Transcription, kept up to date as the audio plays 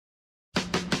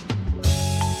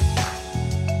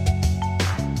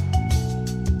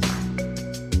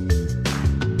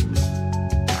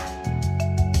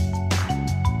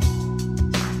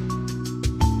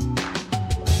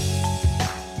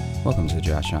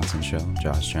Josh Johnson Show.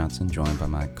 Josh Johnson, joined by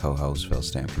my co-host, Phil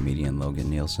Stamp comedian Logan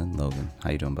Nielsen. Logan, how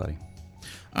you doing, buddy?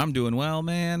 I'm doing well,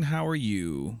 man. How are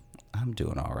you? I'm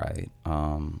doing all right.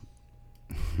 I'm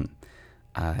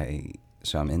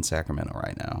in Sacramento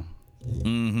right now,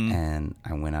 and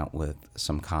I went out with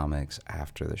some comics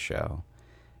after the show,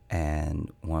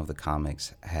 and one of the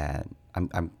comics had,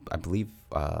 I believe,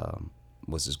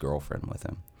 was his girlfriend with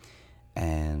him,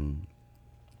 and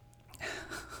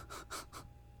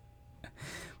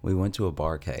we went to a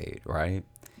barcade, right?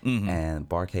 And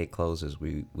barcade closes.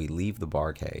 We leave the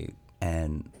barcade,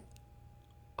 and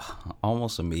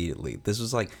almost immediately, this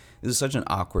was such an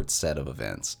awkward set of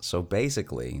events. So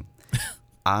basically,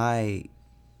 I'm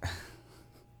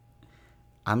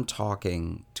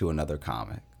talking to another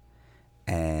comic,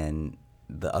 and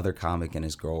the other comic and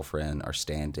his girlfriend are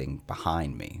standing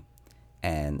behind me,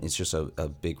 and it's just a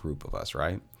big group of us,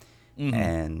 right?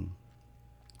 And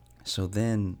so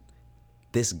then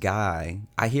this guy,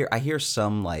 I hear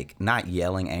some, like, not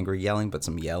yelling, angry yelling, but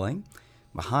some yelling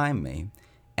behind me.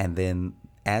 And then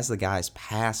as the guy's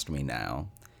passed me now,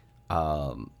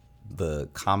 the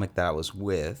comic that I was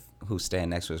with, who's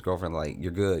standing next to his girlfriend, like,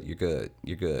 you're good,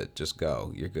 just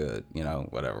go, you're good,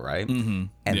 whatever, right? And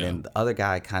then the other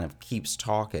guy kind of keeps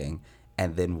talking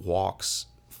and then walks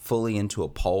fully into a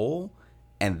pole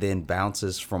and then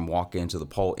bounces from walking into the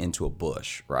pole into a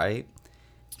bush, right?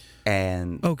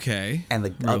 And okay, and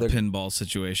the real other pinball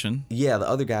situation. Yeah, the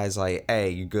other guy's like, "Hey,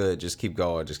 you good? Just keep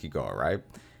going, right?"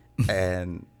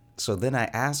 And so then I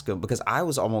ask him, because I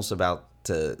was almost about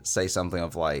to say something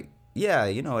of like, "Yeah,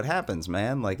 it happens,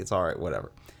 man. Like, it's all right,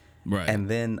 whatever." Right. And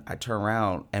then I turn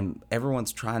around and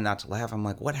everyone's trying not to laugh. I'm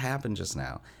like, "What happened just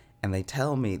now?" And they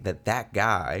tell me that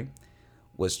guy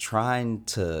was trying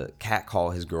to catcall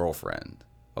his girlfriend.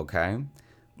 Okay.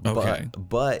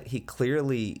 But he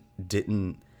clearly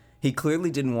didn't. He clearly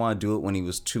didn't want to do it when he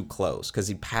was too close, because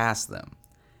he passed them.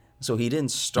 So he didn't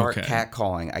start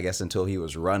catcalling, I guess, until he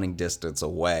was running distance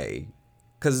away,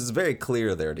 because it's very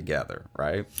clear they're together,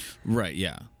 right? Right,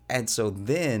 yeah. And so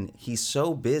then he's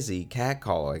so busy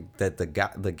catcalling that the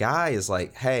guy is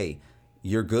like, "Hey,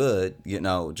 you're good,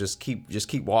 just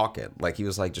keep walking." Like, he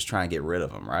was like just trying to get rid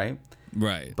of him, right?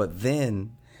 Right. But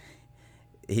then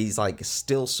he's like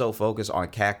still so focused on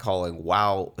catcalling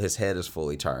while his head is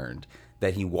fully turned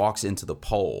that he walks into the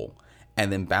pole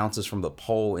and then bounces from the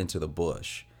pole into the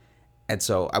bush. And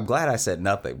so I'm glad I said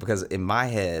nothing, because in my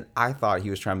head, I thought he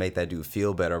was trying to make that dude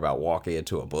feel better about walking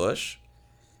into a bush.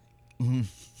 And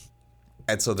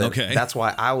so that's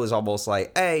why I was almost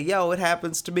like, "Hey, yo, it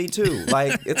happens to me too.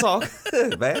 Like, it's all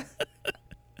good, man.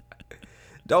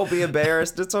 Don't be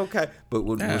embarrassed. It's okay." But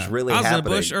what was really happening... I was in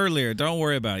a bush earlier. Don't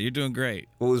worry about it. You're doing great.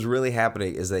 What was really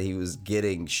happening is that he was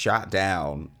getting shot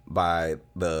down by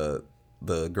the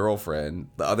girlfriend.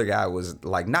 The other guy was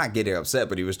like not getting upset,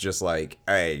 but he was just like,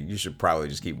 "Hey, you should probably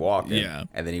just keep walking." Yeah.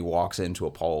 And then he walks into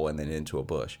a pole and then into a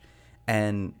bush.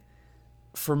 And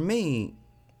for me,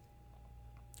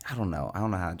 I don't know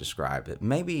how to describe it.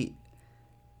 Maybe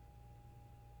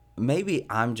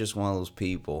I'm just one of those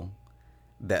people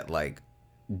that, like,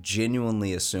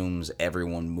 genuinely assumes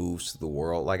everyone moves to the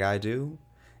world like I do.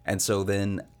 And so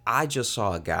then I just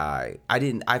saw a guy.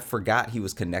 I forgot he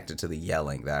was connected to the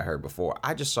yelling that I heard before.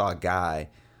 I just saw a guy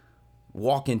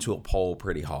walk into a pole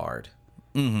pretty hard.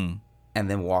 And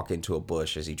then walk into a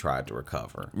bush as he tried to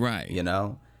recover. Right.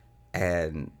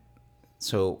 And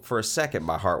so for a second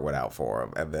my heart went out for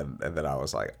him, and then I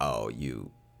was like, "Oh, you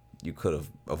could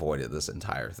have avoided this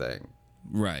entire thing."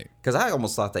 Right. Because I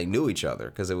almost thought they knew each other,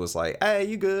 because it was like, "Hey,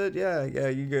 you good? Yeah,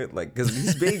 you good?" Like, because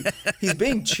he's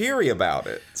being cheery about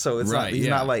it. So it's right, he's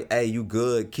not like, "Hey, you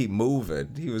good? Keep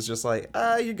moving." He was just like,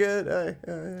 "You good?"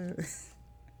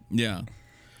 Yeah.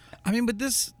 I mean, but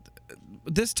this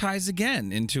ties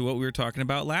again into what we were talking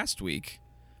about last week,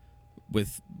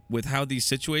 with how these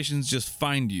situations just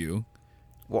find you.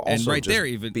 Well, also, and right just there,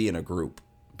 even be in a group.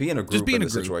 Be in a group, and the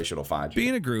situation will find you. Be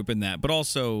in a group in that, but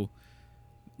also,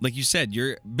 like you said,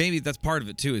 maybe that's part of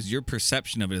it too, is your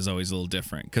perception of it is always a little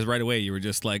different, because right away you were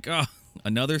just like, "Oh,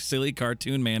 another silly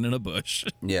cartoon man in a bush."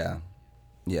 Yeah.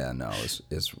 No,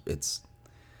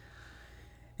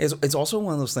 it's also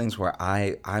one of those things where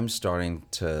I'm starting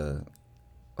to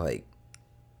like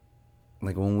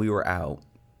when we were out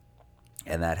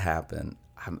and that happened,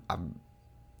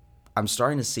 I'm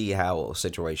starting to see how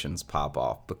situations pop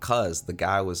off, because the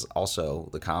guy was also,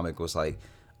 the comic was like,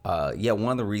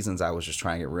 one of the reasons I was just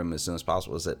trying to get rid of him as soon as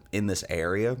possible is that in this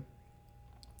area,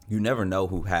 you never know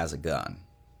who has a gun,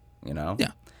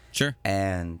 Yeah, sure.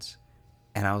 And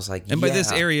I was like, and by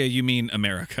this area, you mean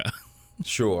America.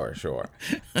 Sure.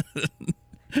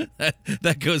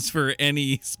 That goes for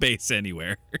any space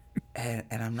anywhere. And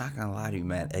I'm not gonna lie to you,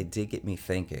 man. It did get me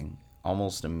thinking.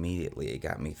 Almost immediately, it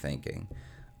got me thinking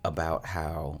about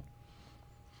how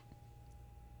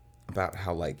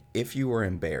like if you were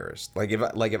embarrassed, like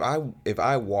if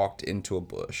I walked into a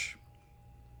bush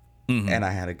and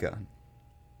I had a gun,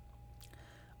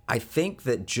 I think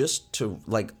that just to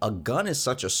like a gun is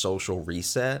such a social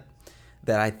reset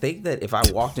that I think that if I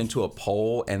walked into a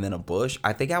pole and then a bush,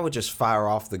 I think I would just fire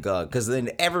off the gun because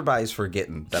then everybody's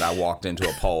forgetting that I walked into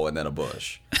a pole and then a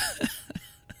bush.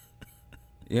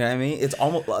 You know what I mean? It's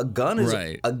almost a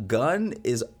gun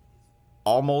is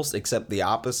almost except the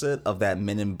opposite of that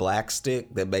Men in Black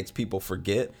stick that makes people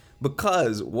forget.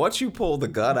 Because once you pull the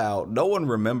gun out, no one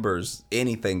remembers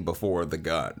anything before the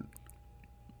gun.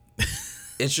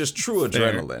 It's just true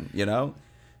adrenaline, you know?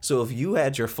 So if you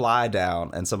had your fly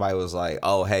down and somebody was like,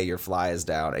 oh, hey, your fly is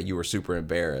down, and you were super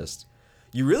embarrassed,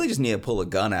 you really just need to pull a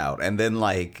gun out. And then,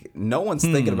 like, no one's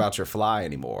thinking about your fly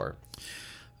anymore.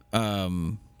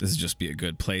 This would just be a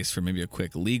good place for maybe a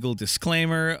quick legal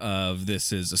disclaimer of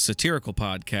this is a satirical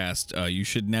podcast. You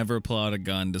should never pull out a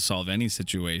gun to solve any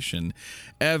situation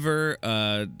ever.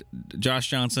 Josh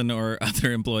Johnson or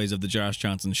other employees of the Josh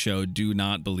Johnson Show do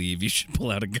not believe you should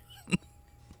pull out a gun.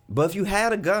 But if you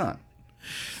had a gun,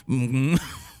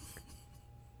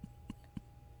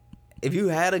 if you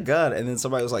had a gun and then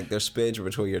somebody was like, there's spidge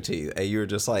between your teeth, and you were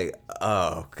just like,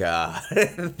 oh, God.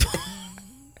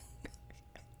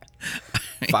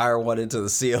 Fire one into the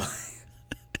ceiling.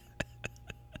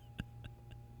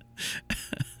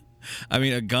 I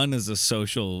mean, a gun is a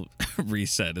social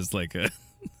reset. Is like a,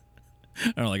 I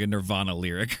don't know, like a Nirvana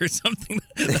lyric or something.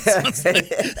 That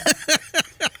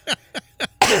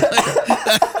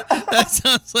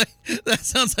sounds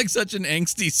like such an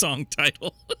angsty song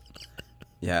title.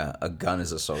 Yeah, a gun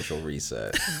is a social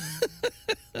reset.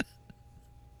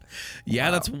 Yeah,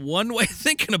 wow. That's one way of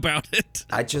thinking about it.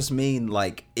 I just mean,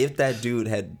 like, if that dude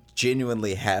had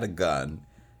genuinely had a gun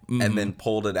and then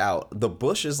pulled it out, the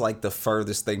bush is, like, the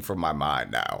furthest thing from my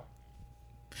mind now.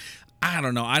 I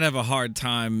don't know. I'd have a hard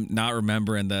time not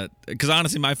remembering that. Because,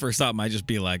 honestly, my first thought might just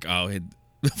be like, oh, he'd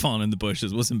fallen in the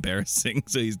bushes was embarrassing.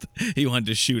 So he wanted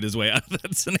to shoot his way out of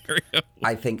that scenario.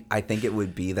 I think it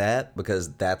would be that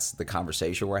because that's the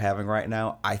conversation we're having right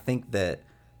now. I think that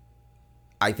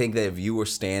if you were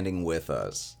standing with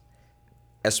us,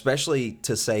 especially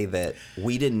to say that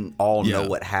we didn't all know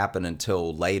what happened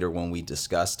until later when we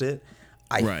discussed it,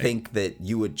 I think that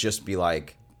you would just be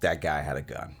like, that guy had a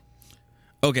gun.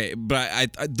 Okay, but I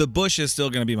the bush is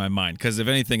still going to be my mind because if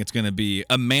anything, it's going to be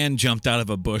a man jumped out of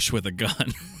a bush with a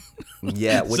gun.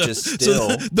 Yeah, which is still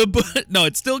no,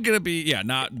 it's still going to be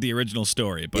not the original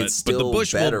story, but it's still but the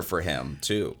bush better for him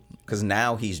too because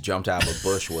now he's jumped out of a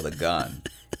bush with a gun.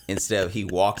 Instead of he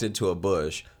walked into a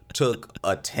bush, took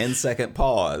a 10-second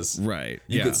pause. Right.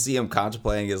 You could see him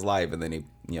contemplating his life, and then he,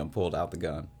 pulled out the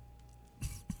gun.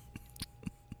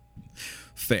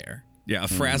 Fair. Yeah, a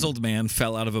frazzled man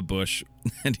fell out of a bush,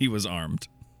 and he was armed.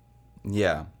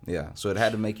 Yeah. So it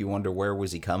had to make you wonder, where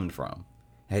was he coming from?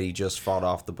 Had he just fought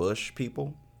off the bush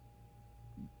people?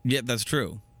 Yeah, that's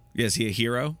true. Is he a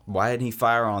hero? Why didn't he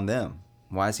fire on them?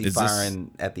 Why is he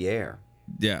firing at the air?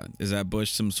 Yeah, is that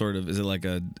bush some sort of, is it like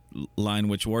a Lion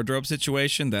Witch wardrobe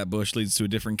situation? That bush leads to a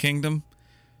different kingdom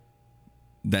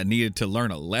that needed to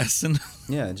learn a lesson?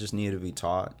 Yeah, it just needed to be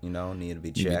taught, needed to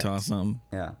be checked. Needed to be taught something?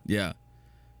 Yeah.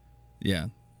 Yeah,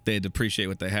 they had to appreciate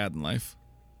what they had in life.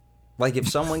 Like if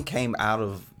someone came out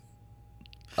of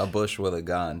a bush with a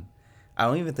gun, I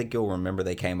don't even think you'll remember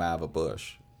they came out of a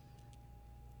bush.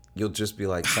 You'll just be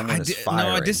like, someone is firing.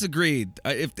 No, I disagree.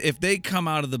 If they come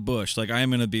out of the bush, like I'm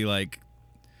going to be like,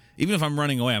 even if I'm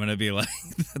running away, I'm going to be like,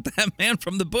 that man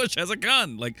from the bush has a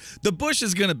gun. Like the bush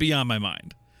is going to be on my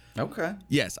mind. Okay.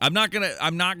 Yes, I'm not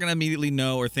gonna immediately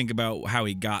know or think about how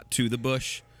he got to the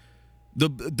bush. The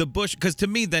bush, because to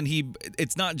me, then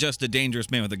it's not just a dangerous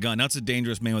man with a gun. That's a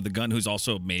dangerous man with a gun who's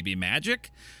also maybe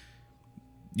magic.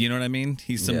 You know what I mean?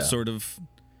 He's some sort of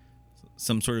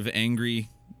angry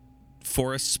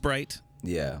forest sprite.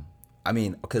 Yeah. I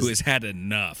mean, who has had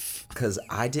enough. Because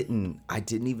I didn't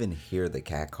even hear the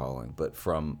catcalling, but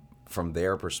from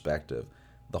their perspective,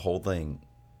 the whole thing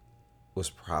was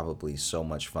probably so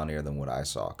much funnier than what I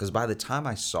saw. Because by the time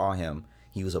I saw him,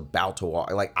 he was about to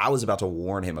walk. Like I was about to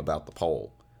warn him about the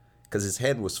pole, because his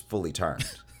head was fully turned.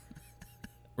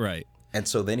 Right. And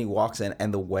so then he walks in,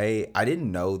 and the way I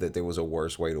didn't know that there was a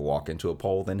worse way to walk into a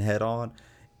pole than head on.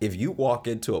 If you walk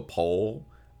into a pole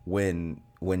when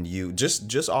when you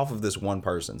just off of this one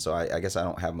person, so I guess I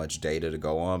don't have much data to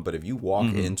go on, but if you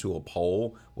walk into a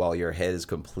pole while your head is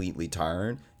completely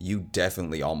turned, you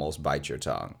definitely almost bite your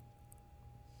tongue.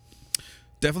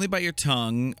 Definitely bite your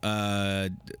tongue.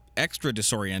 Extra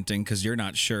disorienting because you're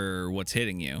not sure what's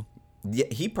hitting you. Yeah,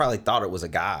 he probably thought it was a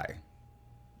guy.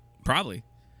 Probably.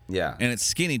 Yeah. And it's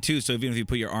skinny too, so even if you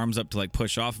put your arms up to like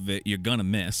push off of it, you're gonna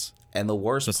miss. And the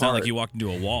worst So it's part not like you walked into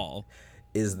a wall.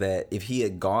 is that if he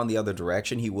had gone the other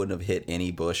direction, he wouldn't have hit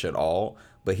any bush at all.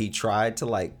 But he tried to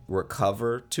like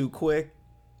recover too quick.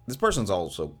 This person's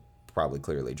also probably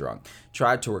clearly drunk.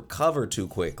 Tried to recover too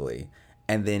quickly.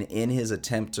 And then in his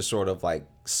attempt to sort of like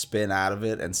spin out of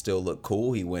it and still look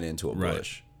cool, he went into a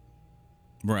bush.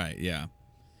 Right, yeah.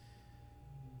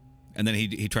 And then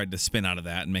he tried to spin out of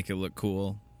that and make it look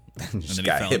cool. And then he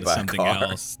got fell hit into by something a car.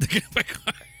 else.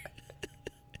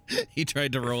 He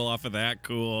tried to roll off of that.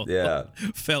 Cool. Yeah.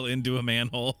 Fell into a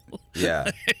manhole.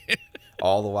 Yeah.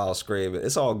 All the while screaming,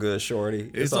 "It's all good,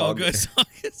 shorty. It's all good."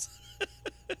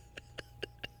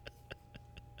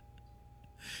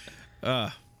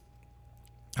 How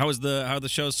are the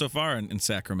shows so far in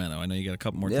Sacramento? I know you got a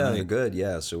couple more Yeah, tonight. they're good.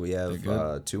 Yeah, so we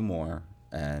have 2 more,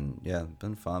 and yeah, it's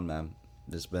been fun, man.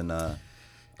 It's been a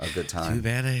good time. Too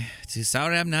bad. Too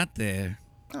sorry I'm not there.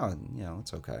 Oh,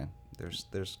 it's okay.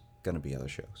 There's gonna be other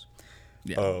shows.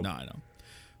 Yeah, no, I know.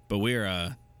 But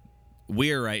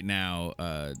we're right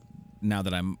now. Now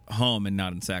that I'm home and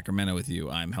not in Sacramento with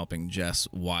you, I'm helping Jess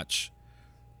watch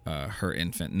her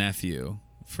infant nephew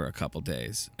for a couple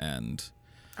days, and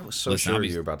I was so sure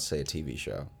you were about to say a TV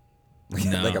show.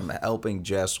 No. Like I'm helping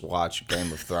Jess watch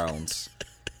Game of Thrones.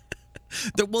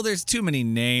 Well, there's too many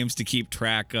names to keep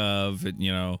track of,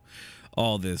 and,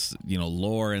 all this,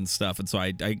 lore and stuff. And so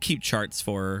I keep charts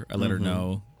for her. I let her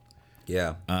know.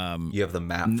 Yeah. You have the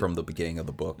map from the beginning of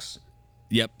the books.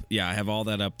 Yep. Yeah, I have all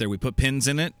that up there. We put pins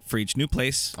in it for each new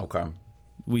place Okay.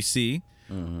 we see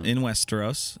in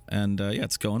Westeros. And,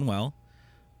 it's going well.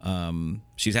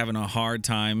 She's having a hard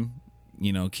time,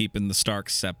 keeping the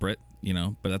Starks separate,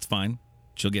 but that's fine.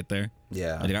 She'll get there.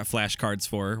 Yeah. I got flashcards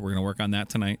for her. We're going to work on that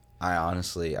tonight. I've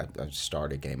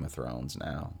started Game of Thrones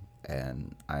now,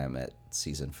 and I am at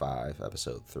season 5,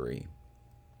 episode 3.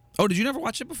 Oh, did you never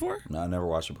watch it before? No, I never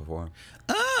watched it before.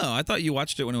 Oh, I thought you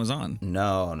watched it when it was on.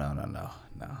 No.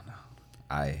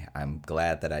 I'm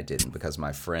glad that I didn't, because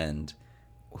my friend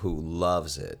who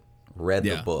loves it, read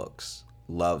the books,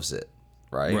 loves it,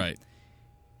 right? Right.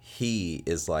 He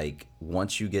is like,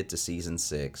 once you get to season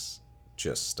 6,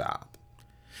 just stop.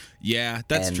 Yeah,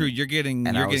 that's true. You're getting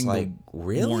like, the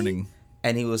really? warning.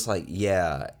 And he was like,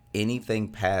 yeah, anything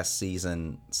past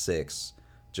season 6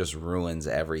 just ruins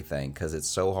everything because it's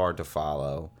so hard to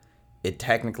follow. It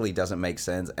technically doesn't make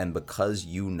sense. And because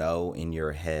in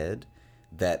your head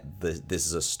that this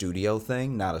is a studio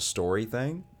thing, not a story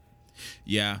thing.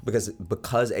 Yeah. Because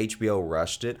HBO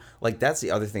rushed it. Like, that's the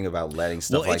other thing about letting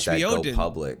stuff like that go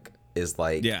public is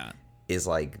like,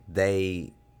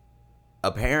 they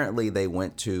apparently they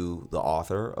went to the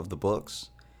author of the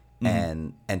books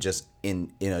and just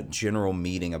in a general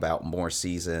meeting about more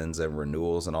seasons and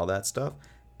renewals and all that stuff,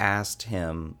 asked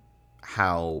him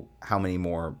how many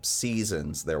more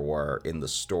seasons there were in the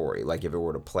story, like if it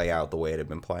were to play out the way it had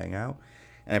been playing out.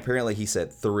 And apparently he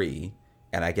said 3,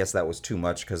 and I guess that was too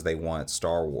much because they want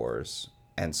Star Wars.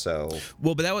 And so,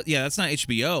 well, but that's not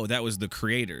HBO. That was the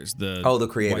creators. The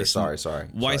creators. Weiss Sorry.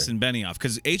 Weiss and Benioff,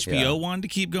 because HBO wanted to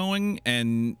keep going,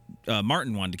 and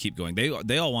Martin wanted to keep going.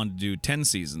 They all wanted to do 10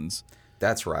 seasons.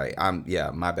 That's right.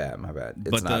 My bad.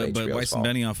 It's not HBO's but Weiss fault.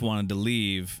 and Benioff wanted to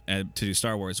leave to do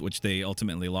Star Wars, which they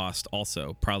ultimately lost.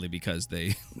 Also, probably because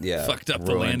they fucked up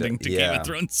the landing to Game of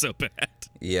Thrones so bad.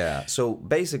 Yeah. So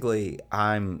basically,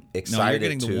 I'm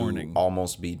excited to warning.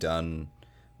 almost be done.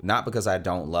 Not because I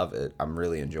don't love it. I'm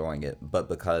really enjoying it, but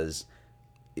because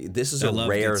this is a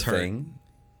rare thing.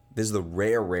 This is the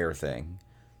rare thing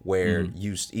where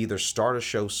you either start a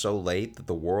show so late that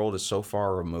the world is so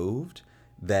far removed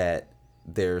that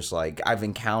there's like, I've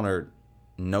encountered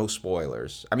no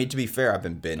spoilers. I mean, to be fair, I've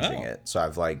been binging it. So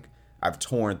I've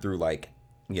torn through like,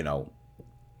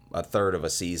 a third of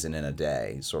a season in a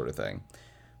day sort of thing.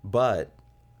 But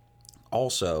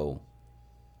also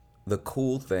the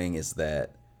cool thing is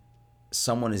that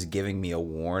someone is giving me a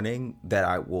warning that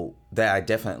I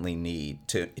definitely need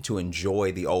to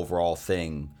enjoy the overall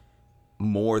thing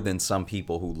more than some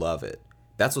people who love it.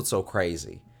 That's what's so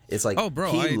crazy. It's like,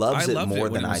 he loves it more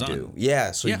than I do.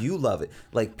 Yeah, so you love it.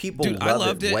 Like, people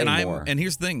love it way more. And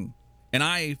here's the thing, and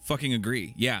I fucking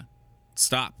agree. Yeah,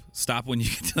 stop when you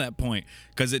get to that point,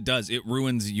 because it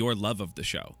ruins your love of the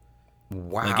show.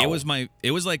 Wow. Like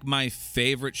it was like my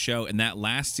favorite show, and that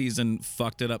last season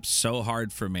fucked it up so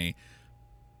hard for me.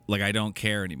 Like I don't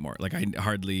care anymore. Like I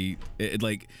hardly it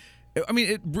like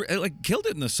killed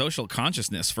it in the social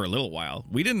consciousness for a little while.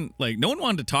 We didn't no one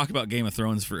wanted to talk about Game of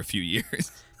Thrones for a few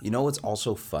years. You know what's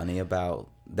also funny about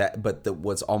that, but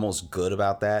what's almost good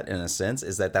about that in a sense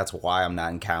is that that's why I'm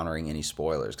not encountering any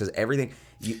spoilers, because everything.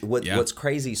 What's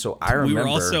crazy? So I remember we were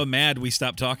all so mad we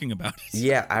stopped talking about it.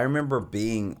 Yeah, I remember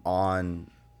being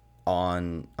on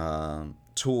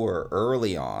tour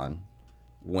early on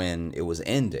when it was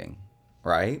ending,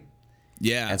 right?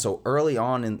 Yeah. And so early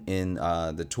on in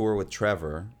the tour with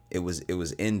Trevor, it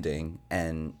was ending,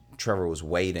 and Trevor was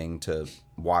waiting to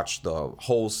watch the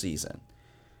whole season.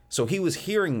 So he was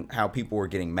hearing how people were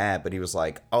getting mad, but he was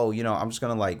like, "Oh, I'm just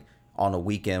gonna on a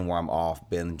weekend where I'm off,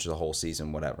 binge the whole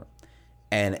season, whatever."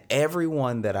 And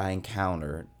everyone that I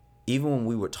encountered, even when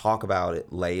we would talk about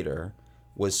it later,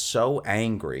 was so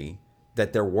angry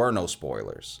that there were no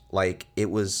spoilers. Like it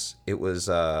was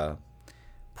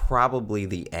probably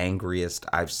the angriest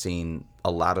I've seen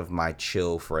a lot of my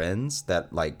chill friends that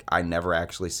I never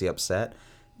actually see upset.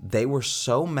 They were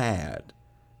so mad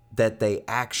that they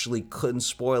actually couldn't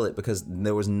spoil it because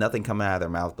there was nothing coming out of their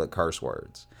mouth but curse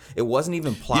words. It wasn't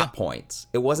even plot points.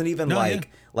 It wasn't even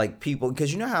like people,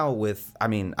 because you know how I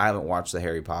haven't watched the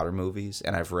Harry Potter movies,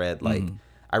 and I've read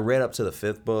I read up to the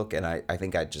 5th book, and I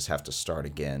think I'd just have to start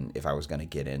again if I was going to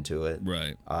get into it.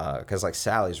 Right. Because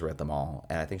Sally's read them all,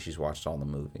 and I think she's watched all the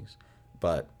movies.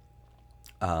 But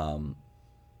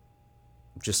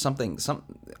just something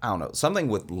I don't know, something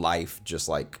with life, just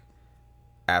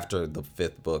after the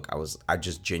 5th book, I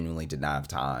just genuinely did not have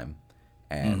time,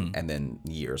 and then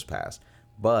years passed.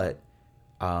 But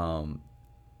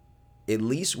at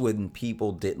least when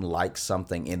people didn't like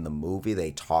something in the movie,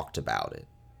 they talked about it.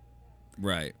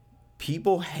 Right.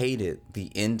 People hated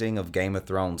the ending of Game of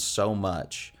Thrones so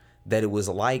much that it was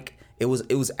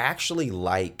actually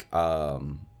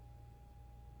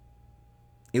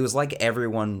it was like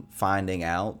everyone finding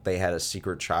out they had a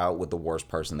secret child with the worst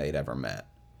person they'd ever met.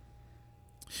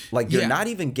 You're not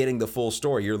even getting the full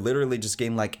story. You're literally just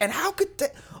getting and how could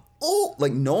that? Oh,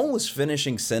 no one was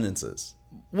finishing sentences.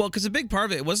 Well, because a big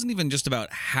part of it wasn't even just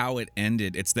about how it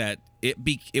ended. It's that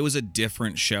it was a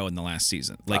different show in the last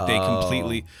season. They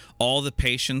completely, all the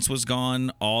patience was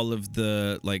gone. All of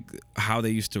the how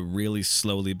they used to really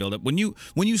slowly build up. When you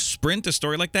sprint a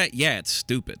story like that, it's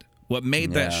stupid. What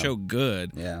made that show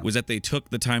good was that they took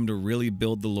the time to really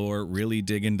build the lore, really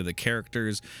dig into the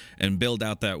characters, and build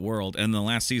out that world. And in the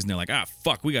last season, they're like,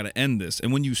 fuck, we got to end this.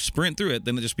 And when you sprint through it,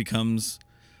 then it just becomes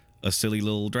a silly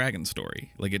little dragon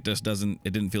story. It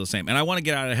didn't feel the same. And I want to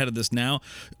get out ahead of this now.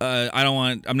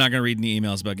 I'm not going to read any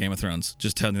emails about Game of Thrones.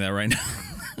 Just telling you that right now.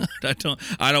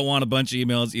 I don't want a bunch of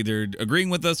emails either agreeing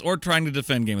with us or trying to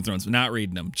defend Game of Thrones. I'm not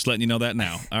reading them. Just letting you know that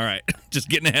now. All right. Just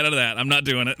getting ahead of that. I'm not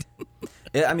doing it.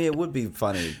 Yeah, it would be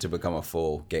funny to become a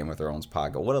full Game of Thrones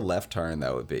podcast. What a left turn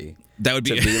that would be. That would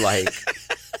be to be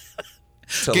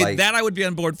that I would be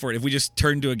on board for it if we just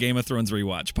turned to a Game of Thrones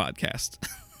rewatch podcast.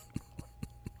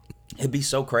 It'd be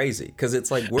so crazy because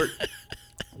it's we're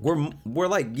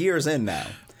years in now.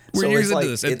 We're years into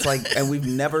this. It's and we've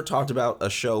never talked about a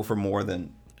show for more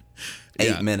than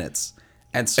 8 minutes,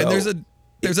 and so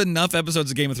there's enough episodes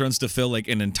of Game of Thrones to fill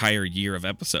an entire year of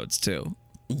episodes too.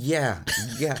 Yeah.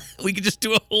 We could just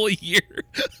do a whole year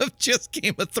of just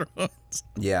Game of Thrones.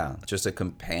 Yeah, just a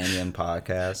companion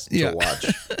podcast to watch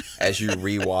as you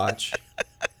rewatch.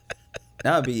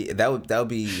 That would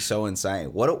be so insane.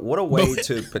 What a way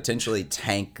to potentially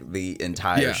tank the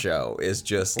entire show is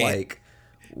just and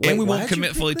we won't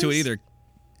commit fully to it either,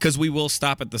 because we will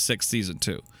stop at the 6th season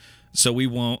too. So we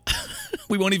won't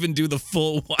even do the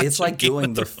full watch. It's like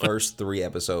doing the first 3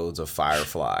 episodes of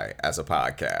Firefly as a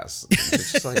podcast.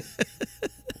 It's just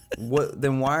what?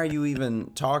 Then why are you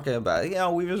even talking about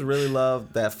it? We just really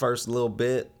love that first little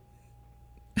bit.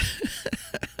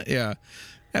 Yeah.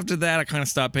 After that, I kind of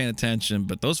stopped paying attention,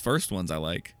 but those first ones I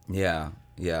like. Yeah.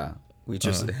 We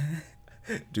just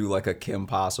do a Kim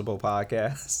Possible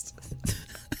podcast.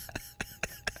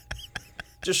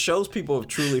 Just shows people have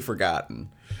truly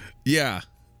forgotten. Yeah.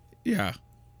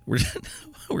 We're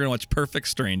gonna watch Perfect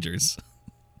Strangers.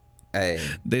 Hey,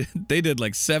 they did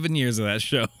 7 years of that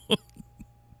show.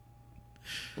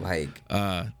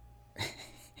 I'm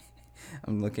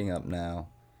looking up now.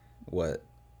 Let's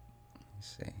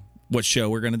see. What show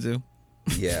we're gonna do?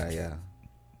 Yeah.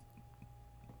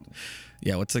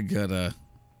 Yeah. What's a good?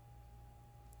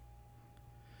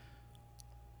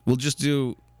 We'll just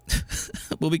do.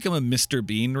 We'll become a Mr.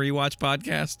 Bean rewatch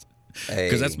podcast.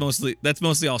 Because that's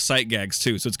mostly all sight gags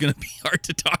too, so it's gonna be hard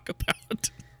to talk about.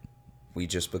 we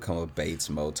just become a Bates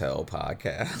Motel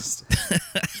podcast.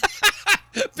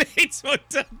 Bates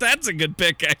Motel. That's a good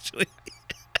pick, actually.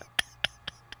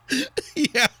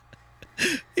 Yeah.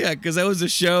 Yeah, because that was a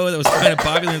show that was kind of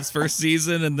popular in its first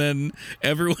season, and then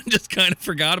everyone just kind of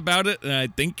forgot about it, and I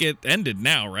think it ended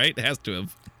now, right? It has to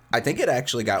have. I think it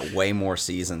actually got way more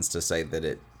seasons to say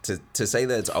that to say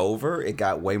that it's over. It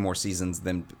got way more seasons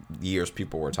than years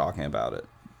people were talking about it.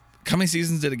 How many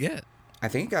seasons did it get? I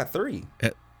think it got 3.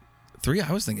 3?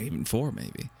 I was thinking even 4,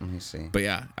 maybe. Let me see. But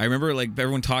yeah, I remember like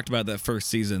everyone talked about that first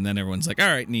season, and then everyone's like, all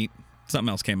right, neat. Something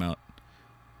else came out.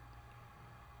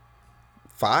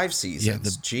 5 seasons. Yeah,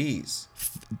 Jeez.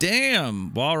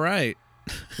 Damn. Well, all right.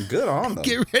 Good on them.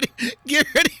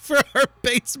 Get ready for our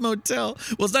Bates Motel.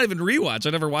 Well, it's not even rewatch. I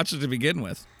never watched it to begin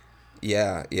with.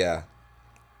 Yeah.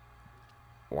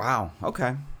 Wow.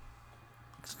 Okay.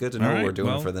 It's good to know what we're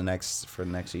doing for the next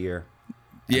year.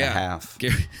 And a half.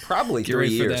 Probably 3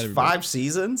 years. 5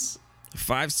 seasons.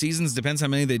 5 seasons depends how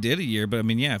many they did a year, but I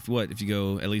mean, yeah. If you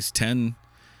go at least 10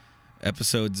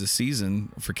 episodes a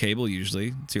season for cable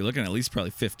usually, so you're looking at least probably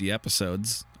 50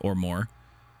 episodes or more.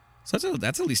 So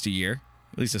that's at least a year,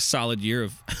 at least a solid year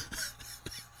of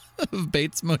of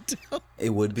Bates Motel.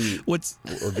 It would be what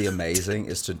would be amazing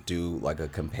is to do like a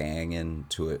companion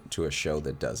to a show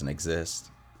that doesn't exist,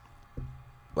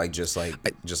 like just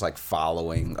like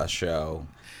following a show.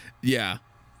 Yeah.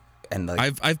 And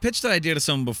like, I've pitched that idea to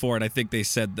someone before, and I think they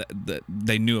said that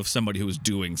they knew of somebody who was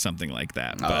doing something like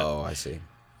that. But, I see.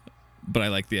 But I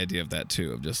like the idea of that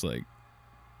too, of just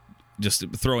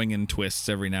throwing in twists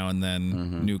every now and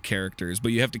then, new characters.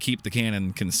 But you have to keep the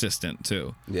canon consistent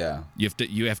too. Yeah.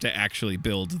 You have to actually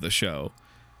build the show.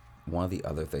 One of the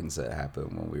other things that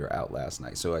happened when we were out last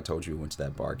night. So I told you we went to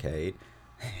that barcade.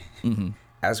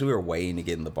 As we were waiting to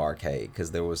get in the barcade,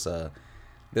 because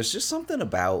there's just something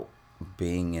about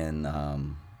being in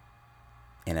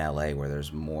LA where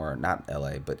there's more, not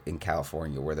LA, but in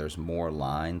California where there's more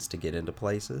lines to get into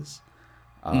places.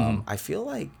 I feel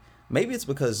like maybe it's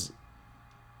because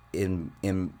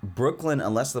in Brooklyn,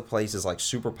 unless the place is like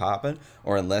super poppin',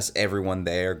 or unless everyone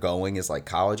there going is like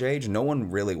college age, no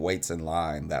one really waits in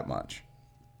line that much.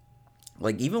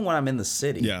 Like even when I'm in the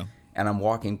city and I'm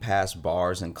walking past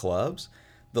bars and clubs,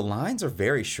 the lines are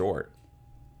very short.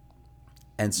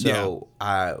 And so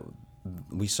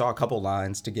we saw a couple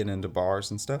lines to get into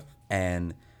bars and stuff,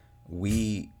 and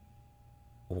we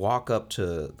walk up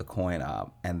to the coin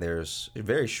op, and there's a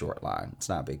very short line. It's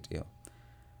not a big deal.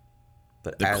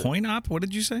 But the coin op, what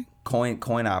did you say? Coin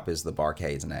op is the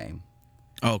barcade's name.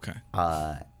 Oh, okay.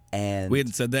 And we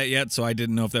hadn't said that yet, so I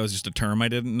didn't know if that was just a term I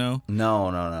didn't know.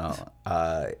 No.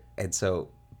 And so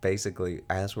basically,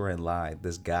 as we're in line,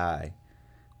 this guy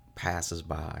passes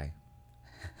by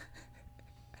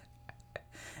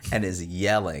and is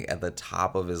yelling at the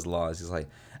top of his lungs. He's like,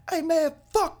 "Hey man,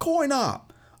 fuck coin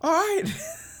op, all right?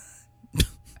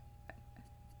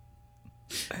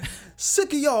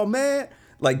 Sick of y'all, man."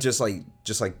 Like just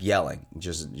yelling,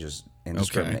 just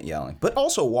indiscriminate yelling, but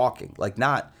also walking, like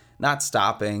not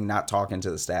stopping, not talking to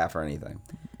the staff or anything.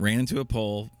 Ran into a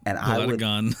pole and pulled out a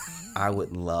gun. I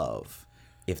would love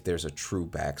if there's a true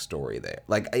backstory there.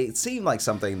 Like it seemed like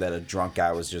something that a drunk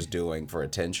guy was just doing for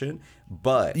attention,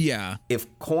 but if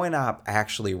coin op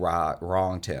actually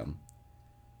wronged him,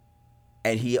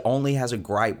 and he only has a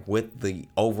gripe with the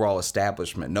overall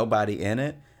establishment, nobody in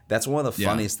it. That's one of the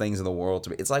funniest things in the world to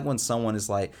me. It's like when someone is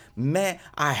like, "Man,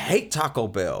 I hate Taco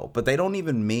Bell," but they don't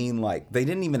even mean like they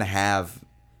didn't even have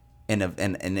an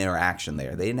interaction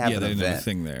there. They didn't have an event.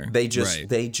 Thing there. They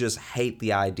just hate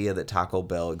the idea that Taco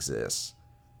Bell exists,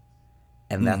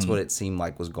 and that's what it seemed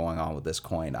like was going on with this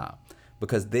coin op.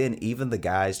 Because then even the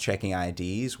guys checking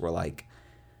IDs were like,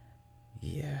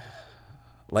 "Yeah."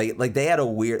 Like they had a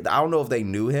weird, I don't know if they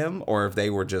knew him or if they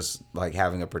were just like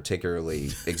having a particularly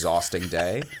exhausting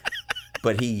day,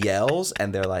 but he yells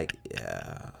and they're like,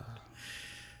 "Yeah."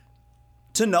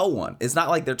 To no one. It's not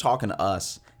like they're talking to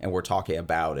us and we're talking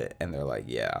about it and they're like,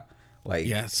 "Yeah." Like,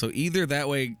 yeah, so either that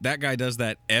way that guy does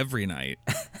that every night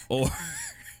or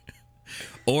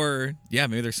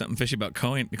maybe there's something fishy about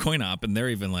coin op and they're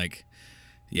even like,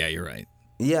 "Yeah, you're right."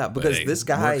 Yeah, because this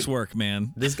guy work,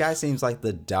 man. This guy seems like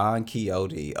the Don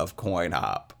Quixote of coin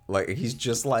op. Like he's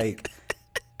just like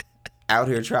out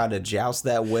here trying to joust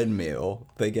that windmill,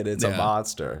 thinking it's a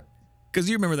monster. Because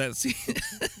you remember that scene,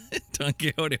 Don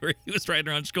Quixote, where he was riding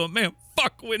around just going, "Man,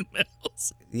 fuck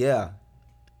windmills." Yeah.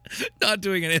 Not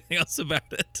doing anything else about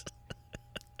it.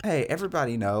 Hey,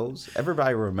 everybody knows.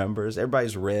 Everybody remembers.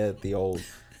 Everybody's read the old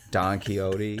Don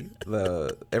Quixote.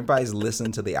 Everybody's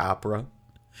listened to the opera.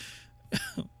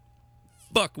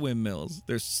 Fuck windmills.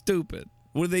 They're stupid.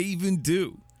 What do they even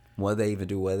do? What do they even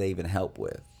do? What do they even help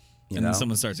with? And then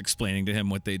someone starts explaining to him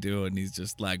what they do, and he's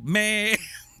just like, man,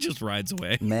 just rides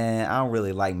away. Man, I don't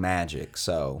really like magic,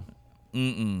 so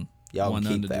y'all Want can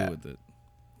nothing keep to that. do with it.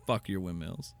 Fuck your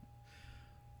windmills.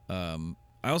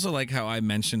 I also like how I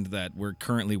mentioned that we're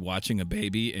currently watching a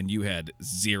baby, and you had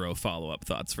zero follow-up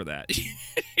thoughts for that.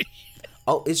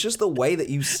 Oh, it's just the way that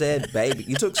you said baby.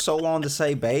 You took so long to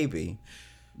say baby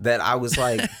that I was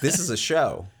like, this is a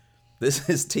show. This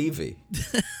is TV.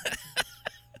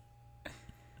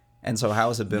 And so how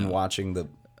has it been watching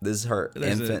this is her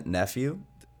infant nephew?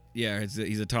 Yeah,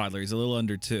 he's a toddler. He's a little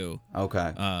under 2.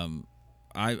 Okay.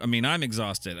 I mean, I'm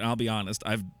exhausted, and I'll be honest,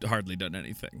 I've hardly done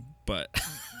anything, but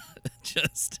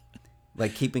just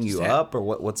like keeping you up, or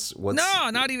what's no,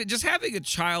 not even just having a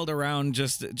child around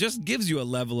just gives you a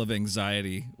level of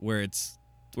anxiety where it's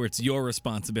your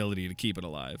responsibility to keep it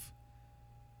alive.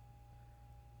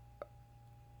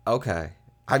 Okay.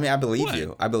 I mean, I believe What?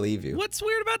 you. I believe you. What's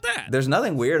weird about that? There's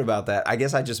nothing weird about that. I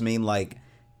guess I just mean like,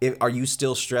 are you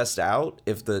still stressed out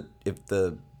if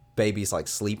the baby's like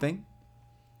sleeping?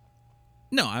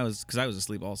 No, because I was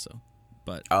asleep also,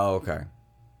 but Oh, okay.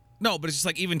 no, but it's just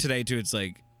like even today too. It's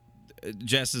like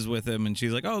Jess is with him, and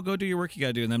she's like, "Oh, go do your work you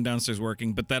gotta do," and I'm downstairs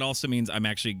working. But that also means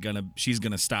she's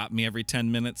gonna stop me every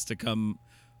 10 minutes to come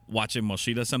watch him while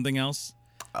she does something else.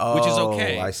 Oh, Which is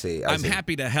okay. I see. I'm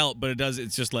happy to help, but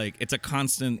it's just like, it's a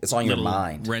constant It's on your little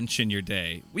mind. wrench in your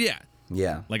day. Yeah.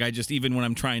 Yeah. Like even when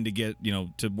I'm trying to get,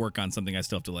 to work on something, I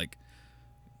still have to like,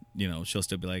 she'll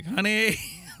still be like, honey.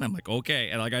 And I'm like, okay.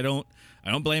 And like, I don't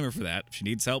blame her for that. If she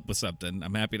needs help with something,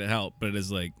 I'm happy to help. But it is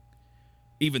like,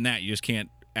 even that, you just can't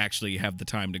actually have the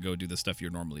time to go do the stuff you're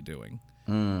normally doing.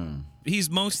 He's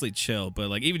mostly chill, but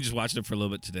like even just watching it for a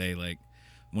little bit today, like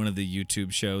one of the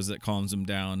YouTube shows that calms him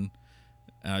down,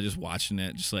 just watching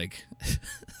it, just like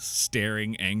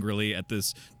staring angrily at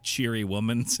this cheery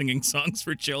woman singing songs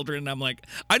for children. I'm like,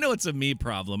 I know it's a me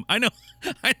problem. I know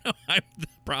I'm the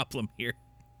problem here.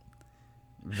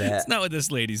 It's not what this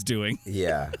lady's doing.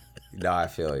 Yeah. No, I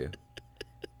feel you.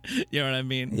 You know what I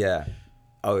mean? Yeah.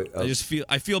 Oh.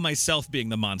 I feel myself being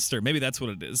the monster. Maybe that's what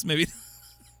it is. Maybe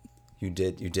You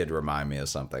did remind me of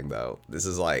something though. This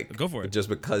is like, go for it. Just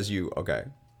because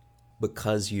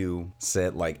you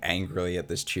said like angrily at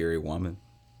this cheery woman.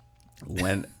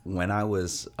 When I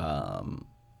was I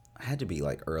had to be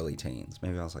like early teens,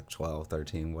 maybe I was like 12,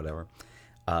 13, whatever.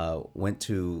 Went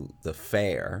to the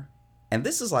fair, and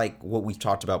this is like what we've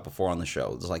talked about before on the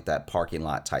show. It's like that parking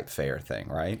lot type fair thing,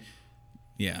 right?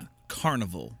 Yeah,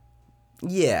 carnival.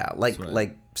 Yeah, like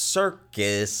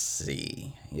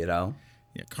circusy,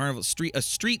 Yeah, carnival, a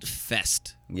street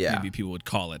fest. Yeah, maybe people would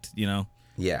call it.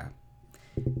 Yeah,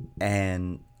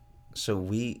 and so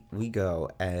we go,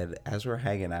 and as we're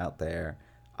hanging out there,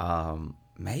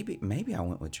 maybe I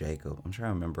went with Jacob. I'm trying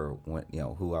to remember when,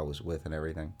 who I was with and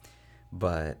everything,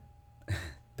 but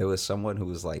there was someone who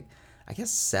was like, I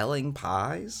guess selling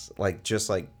pies, like just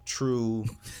like true,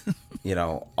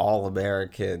 all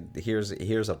American. Here's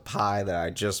a pie that I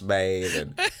just made,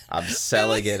 and I'm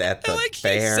selling it at the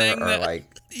fair, or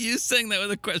like you saying that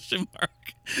with a question mark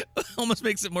almost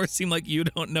makes it more seem like you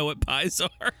don't know what pies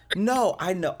are. No,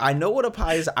 I know what a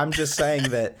pie is. I'm just saying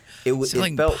that it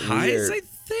felt pies, weird. I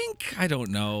think I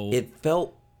don't know. It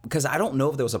felt, because I don't know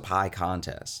if there was a pie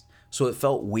contest, so it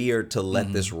felt weird to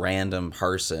let this random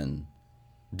person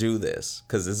do this,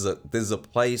 because this is a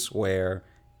place where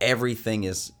everything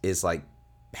is like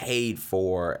paid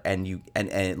for, and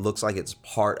it looks like it's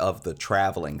part of the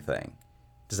traveling thing.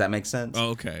 Does that make sense? Oh,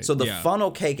 okay. So the funnel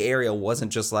cake area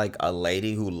wasn't just like a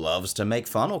lady who loves to make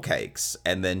funnel cakes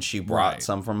and then she brought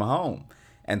some from home.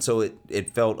 And so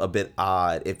it felt a bit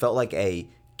odd. It felt like a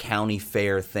county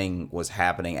fair thing was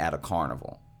happening at a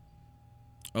carnival.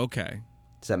 Okay.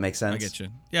 Does that make sense? I get you.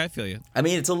 Yeah, I feel you. I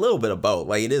mean, it's a little bit of both.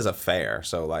 Like, it is a fair,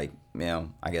 so like,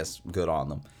 I guess good on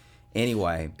them.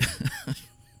 Anyway,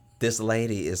 this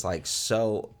lady is like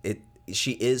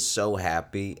she is so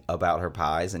happy about her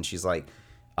pies, and she's like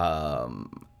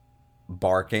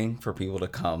barking for people to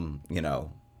come,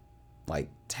 like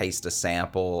taste a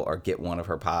sample or get one of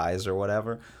her pies or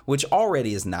whatever, which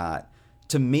already is not,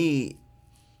 to me,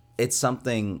 it's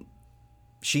something.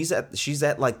 She's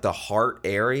at like the heart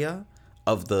area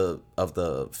of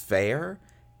the fair,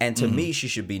 and to me she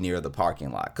should be near the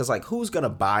parking lot, because like, who's gonna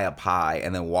buy a pie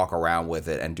and then walk around with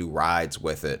it and do rides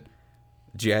with it?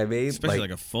 Do you know what I mean? Especially like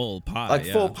a full pie. Like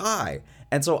full pie.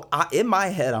 And so in my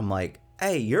head I'm like,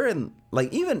 hey, you're in,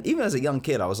 like, even as a young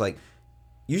kid I was like,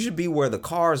 you should be where the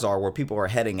cars are, where people are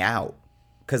heading out,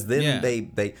 because then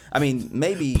they I mean,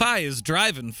 maybe pie is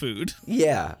driving food.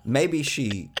 Yeah, maybe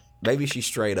she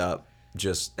straight up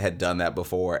just had done that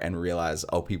before and realized,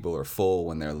 oh, people are full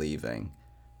when they're leaving.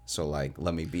 So, like,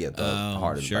 let me be at the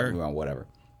heart of the background, whatever.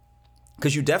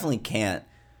 Because you definitely can't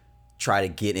try to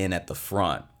get in at the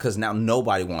front, because now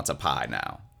nobody wants a pie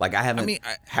now. Like, I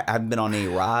haven't been on any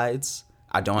rides.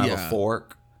 I don't have a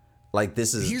fork. Like,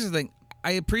 this is... Here's the thing.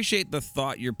 I appreciate the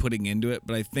thought you're putting into it,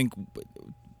 but I think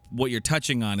what you're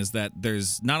touching on is that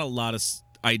there's not a lot of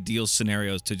ideal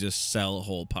scenarios to just sell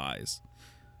whole pies.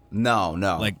 No.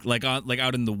 Like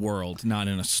out in the world, not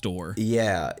in a store.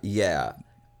 Yeah.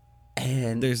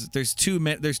 And there's too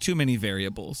many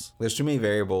variables. There's too many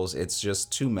variables. It's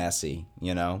just too messy,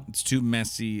 you know? It's too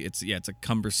messy. It's a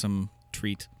cumbersome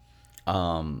treat.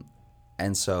 And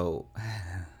so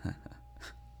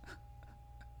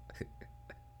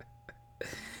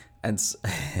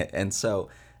and so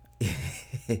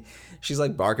she's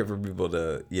like barking for people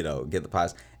to, you know, get the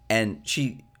pies. And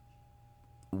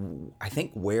I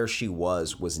think where she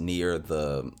was near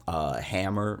the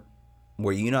hammer,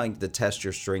 where, you know, like the test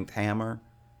your strength hammer.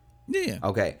 Yeah.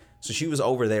 Okay. So she was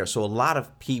over there. So a lot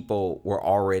of people were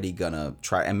already going to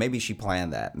try. And maybe she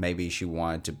planned that. Maybe she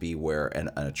wanted to be where an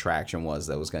attraction was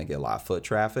that was going to get a lot of foot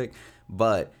traffic.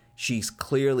 But she's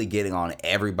clearly getting on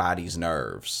everybody's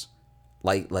nerves.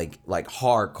 Like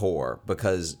hardcore,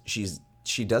 because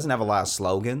she doesn't have a lot of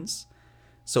slogans.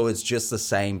 So it's just the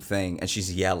same thing, and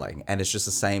she's yelling, and it's just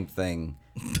the same thing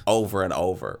over and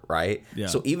over, right? Yeah.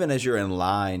 So even as you're in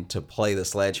line to play the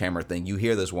sledgehammer thing, you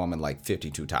hear this woman like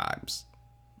 52 times.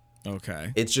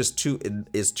 Okay. It's just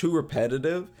too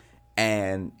repetitive,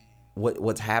 and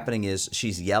what's happening is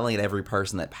she's yelling at every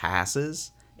person that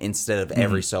passes instead of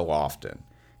every so often.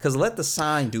 Because let the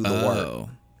sign do the work.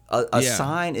 A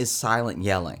sign is silent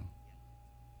yelling.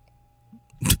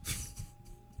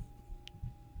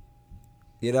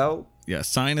 You know? Yeah,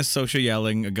 sign is social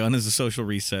yelling. A gun is a social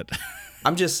reset.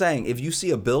 I'm just saying, if you see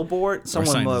a billboard,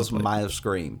 someone might have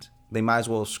screamed. They might as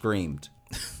well have screamed.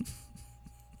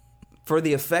 For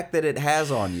the effect that it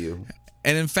has on you.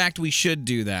 And in fact, we should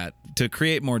do that to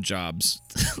create more jobs.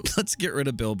 Let's get rid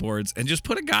of billboards and just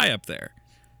put a guy up there.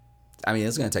 I mean,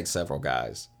 it's going to take several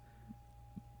guys.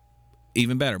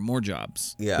 Even better, more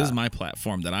jobs. Yeah. This is my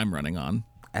platform that I'm running on.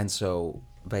 And so,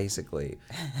 basically...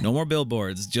 No more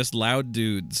billboards, just loud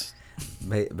dudes.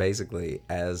 Basically,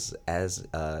 as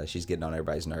she's getting on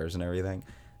everybody's nerves and everything,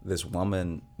 this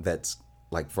woman that's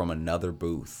like from another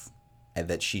booth and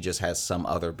that she just has some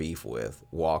other beef with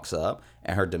walks up,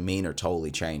 and her demeanor totally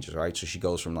changes, right? So she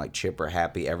goes from like chipper,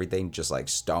 happy, everything, just like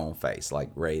stone face, like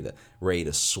ready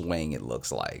to swing, it looks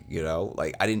like, you know?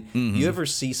 Like, I didn't you ever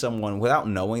see someone without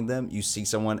knowing them, you see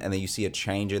someone and then you see a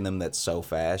change in them that's so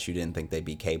fast you didn't think they'd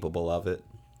be capable of it?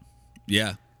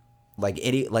 Yeah. Like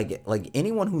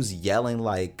anyone who's yelling,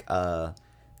 like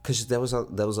because that was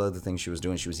other thing she was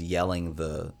doing. She was yelling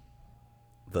the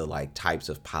like types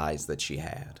of pies that she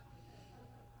had.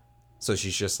 So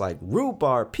she's just like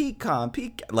rhubarb, pecan.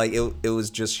 Like it was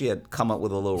just, she had come up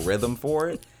with a little rhythm for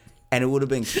it, and it would have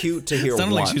been cute to hear.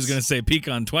 Sounded once. like she was gonna say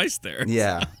pecan twice there.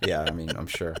 Yeah. I mean, I'm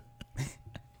sure.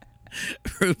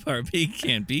 Rhubarb,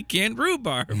 pecan,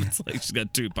 rhubarb. It's like she's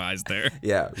got two pies there.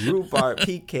 Yeah, rhubarb,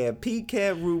 pecan,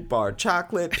 rhubarb,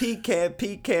 chocolate,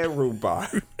 pecan,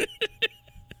 rhubarb.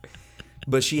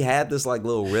 But she had this like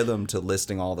little rhythm to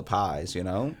listing all the pies, you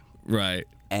know? Right.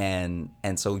 And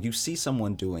so you see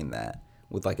someone doing that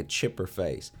with like a chipper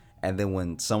face, and then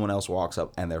when someone else walks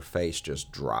up and their face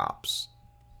just drops,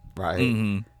 right?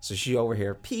 Mm-hmm. So she over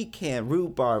here, pecan,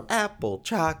 rhubarb, apple,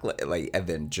 chocolate, like, and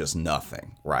then just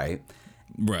nothing, right?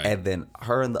 Right. And then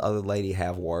her and the other lady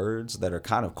have words that are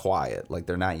kind of quiet, like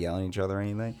they're not yelling at each other or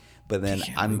anything. But then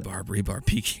pecan, rhubarb,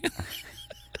 pecan.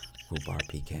 Rhubarb,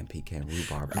 pecan,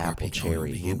 rhubarb, apple,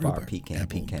 cherry, rhubarb, pecan,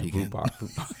 rhubarb.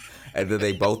 And then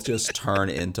they both just turn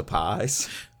into pies.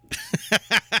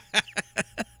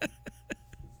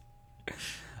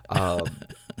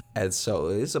 And so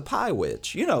it's a pie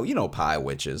witch. You know pie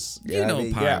witches.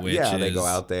 Pie witches. Yeah, they go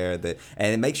out there,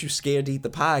 and it makes you scared to eat the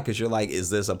pie because you're like, is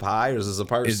this a pie or is this a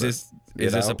person? Is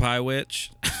this a pie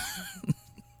witch?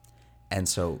 And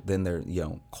so then they're,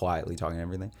 quietly talking and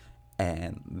everything.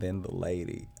 And then the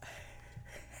lady,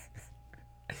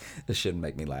 this shouldn't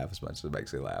make me laugh as much as it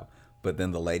makes me laugh. But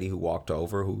then the lady who walked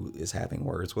over, who is having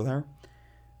words with her,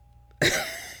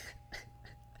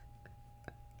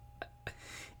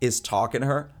 is talking to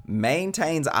her,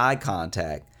 maintains eye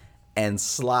contact, and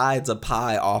slides a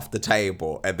pie off the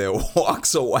table and then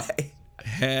walks away.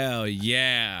 Hell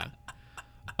yeah.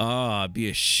 Oh, it'd be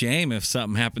a shame if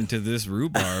something happened to this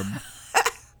rhubarb.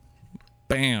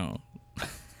 Bam.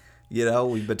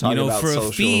 We've been talking about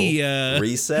social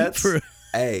resets.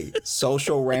 Hey,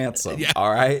 social ransom. Yeah.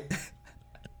 All right.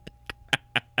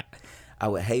 I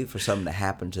would hate for something to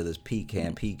happen to this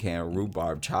pecan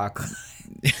rhubarb chocolate.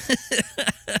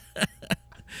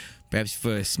 Perhaps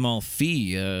for a small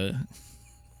fee,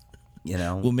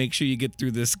 we'll make sure you get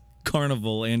through this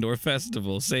carnival and or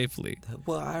festival safely.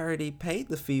 Well, I already paid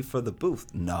the fee for the booth.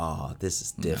 No, this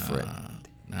is different.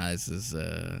 Nah, this is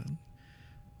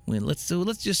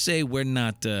let's just say we're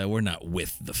not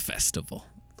with the festival.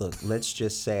 Look, let's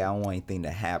just say I don't want anything to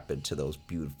happen to those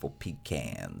beautiful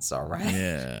pecans, all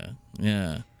right?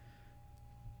 Yeah.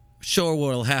 Sure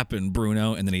what'll happen,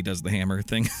 Bruno, and then he does the hammer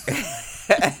thing.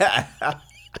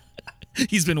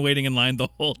 He's been waiting in line the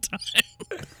whole time.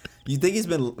 You think he's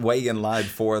been waiting in line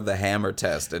for the hammer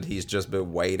test, and he's just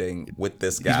been waiting with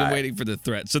this guy? He's been waiting for the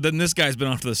threat. So then this guy's been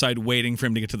off to the side waiting for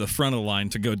him to get to the front of the line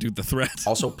to go do the threat.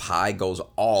 Also, pie goes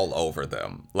all over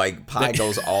them. Like, pie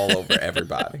goes all over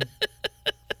everybody.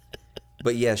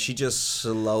 But yeah, she just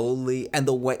slowly, and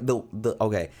the way,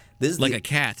 okay. This is like a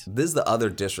cat. This is the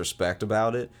other disrespect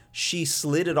about it. She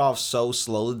slid it off so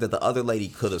slowly that the other lady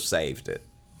could have saved it.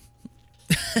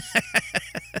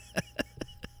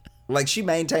 Like, she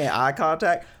maintained eye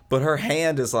contact, but her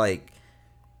hand is like,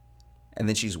 and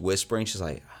then she's whispering. She's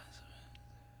like,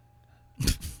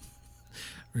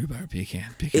 rhubarb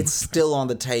pecan. It's still on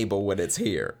the table when it's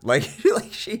here. Like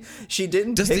she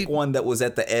didn't pick one that was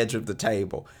at the edge of the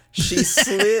table. She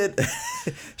slid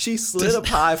a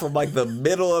pie from like the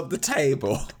middle of the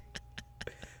table.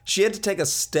 She had to take a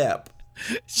step.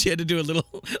 She had to do a little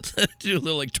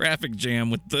like traffic jam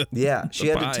with the she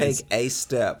had to take a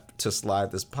step to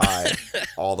slide this pie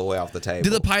all the way off the table.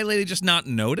 Did the pie lady just not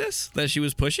notice that she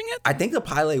was pushing it? I think the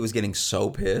pie lady was getting so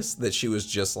pissed that she was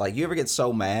just like, you ever get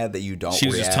so mad that you don't She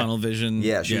was react? just tunnel vision.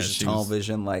 Yeah, she was just tunnel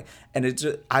vision. Like, and it's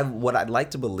just, what I'd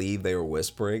like to believe they were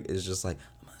whispering is just like,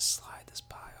 I'm going to slide this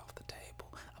pie off the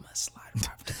table. I'm going to slide it right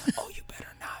off the table. Oh, you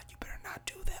better not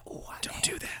do that. Oh, Don't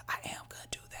do that. I am going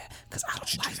to do that because I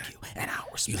don't like you and I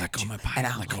don't respect you. You let go of my pie. And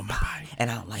I don't like my pie.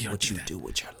 And I don't like what you do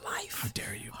with your life. How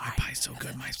dare you? My pie's so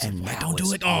good. And now don't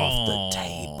do it. Off the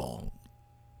table.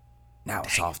 Now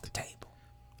it's off the table.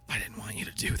 I didn't want you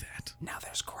to do that. Now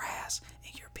there's grass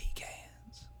in your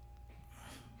pecans.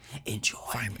 Enjoy.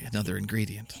 Finally, another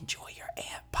ingredient. Enjoy your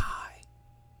ant pie.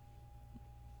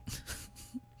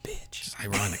 Bitch. It's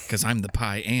ironic because I'm the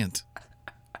pie ant.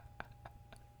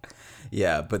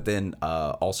 Yeah, but then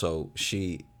also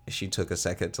she took a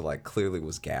second to like clearly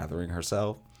was gathering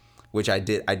herself, which I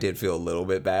did feel a little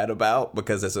bit bad about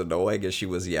because as annoying as she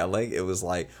was yelling, it was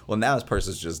like, well, now this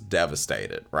person's just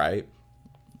devastated, right?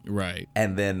 Right.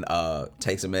 And then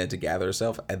takes a minute to gather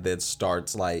herself and then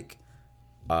starts like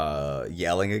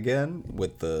yelling again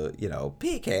with the,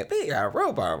 pecan,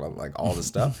 rhubarb, like all this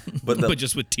stuff. But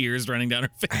just with tears running down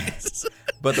her face.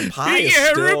 But the pie is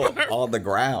still on the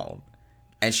ground.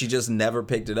 And she just never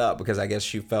picked it up because I guess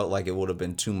she felt like it would have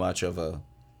been too much of a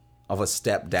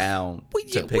step down to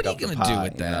pick up the pie. What are you going to do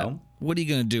with that? What are you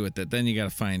going to do with that? Then you got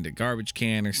to find a garbage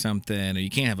can or something, or you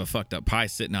can't have a fucked up pie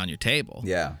sitting on your table.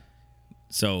 Yeah.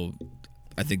 So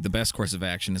I think the best course of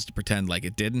action is to pretend like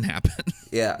it didn't happen.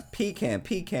 Yeah. Pecan,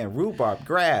 rhubarb,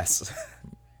 grass.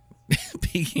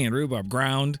 Pecan, rhubarb,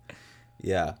 ground.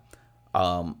 Yeah.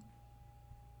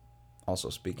 Also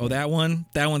speaking. Oh, that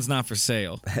one's not for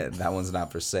sale. That one's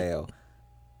not for sale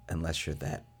unless you're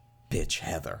that bitch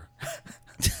Heather.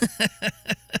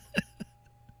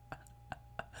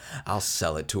 I'll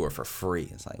sell it to her for free.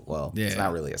 It's like, well, it's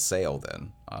not really a sale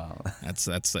then.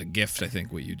 That's a gift, I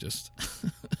think, what you just...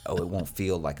 Oh, it won't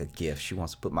feel like a gift. She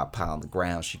wants to put my pie on the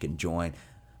ground. She can join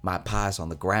my pies on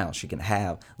the ground. She can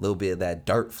have a little bit of that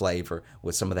dirt flavor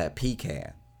with some of that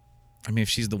pecan. I mean, if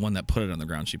she's the one that put it on the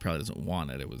ground, she probably doesn't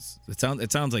want it. It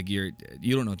sounds like you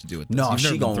don't know what to do with this. No,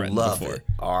 she's gonna love it.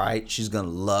 All right, she's gonna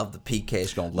love the pecan.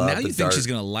 She's gonna love the dirt. Now you think she's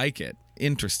gonna like it?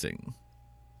 Interesting.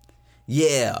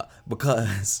 Yeah,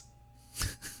 because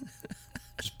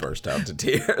just burst out into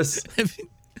tears.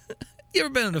 You ever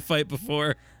been in a fight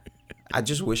before? I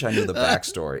just wish I knew the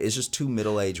backstory. It's just two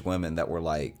middle-aged women that were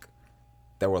like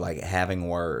having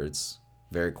words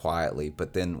very quietly.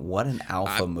 But then, what an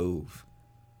alpha move!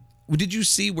 Did you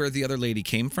see where the other lady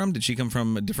came from? Did she come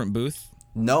from a different booth?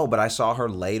 No, but I saw her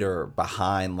later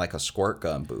behind like a squirt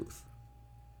gun booth.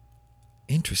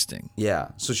 Interesting.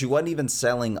 Yeah, so she wasn't even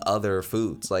selling other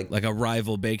foods like a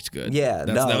rival baked good. Yeah,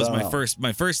 that was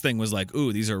my first thing was like,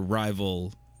 ooh, these are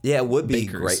rival. Yeah, it would be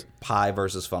bakers. Great. Pie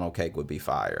versus funnel cake would be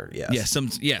fire.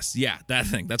 Yes. Yeah, that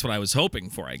thing. That's what I was hoping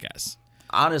for, I guess.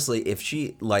 Honestly, if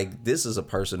she this is a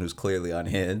person who's clearly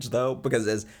unhinged though,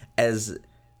 because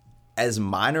as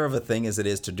minor of a thing as it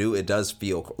is to do, it does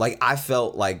feel like I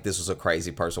felt like this was a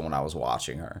crazy person when I was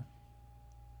watching her.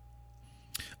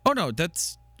 Oh no,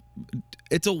 that's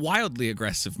It's a wildly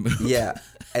aggressive move. Yeah.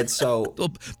 And so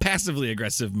Well, passively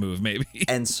aggressive move, maybe.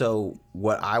 And so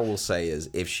what I will say is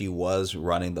if she was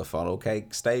running the funnel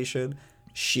cake station,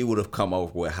 she would have come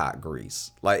over with hot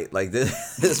grease. Like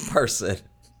this person,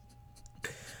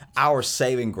 our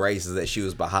saving grace is that she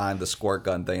was behind the squirt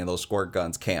gun thing, and those squirt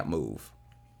guns can't move.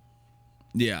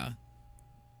 Yeah.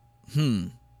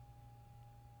 Maybe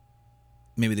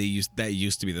that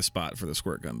used to be the spot for the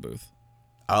squirt gun booth.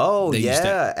 Oh,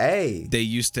 hey. They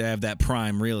used to have that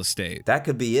prime real estate. That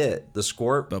could be it. The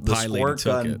squirt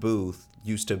gun it. booth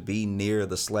used to be near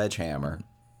the sledgehammer.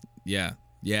 Yeah.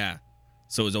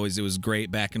 So it was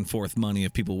great back and forth money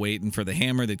of people waiting for the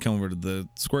hammer. They'd come over to the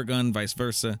squirt gun, vice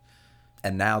versa.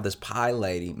 And now this pie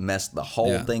lady messed the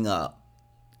whole thing up.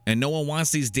 And no one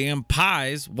wants these damn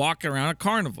pies walking around a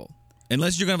carnival.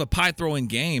 Unless you're going to have a pie throwing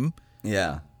game.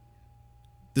 Yeah.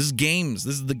 This is games.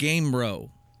 This is the game row.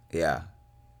 Yeah.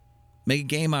 Make a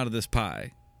game out of this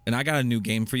pie. And I got a new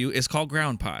game for you. It's called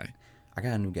ground pie. I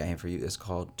got a new game for you. It's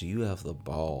called Do You Have the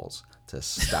Balls to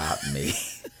Stop Me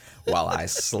While I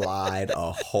Slide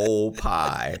a Whole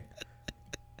Pie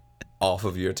Off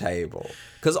of Your Table?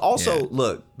 Because also,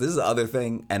 look, this is the other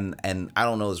thing, and I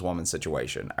don't know this woman's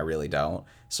situation. I really don't.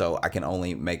 So I can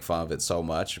only make fun of it so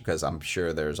much because I'm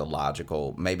sure there's a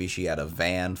logical, maybe she had a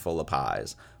van full of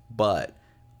pies. But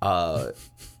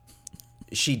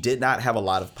she did not have a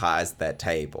lot of pies at that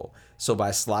table. So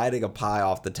by sliding a pie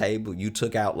off the table, you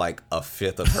took out like a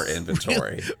fifth of her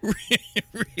inventory.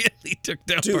 really took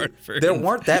down Dude, her there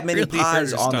weren't that many really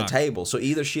pies on the stock. table. So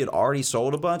either she had already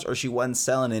sold a bunch or she wasn't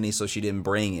selling any, so she didn't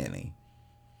bring any.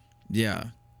 Yeah.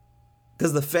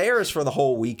 Because the fair is for the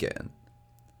whole weekend.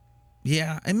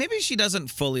 Yeah, and maybe she doesn't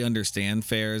fully understand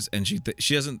fairs, and she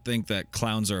doesn't think that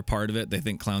clowns are a part of it. They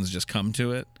think clowns just come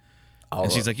to it. And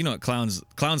she's like, you know what, clowns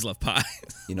love pie.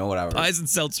 You know what pies and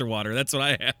seltzer water. That's what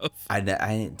I have. I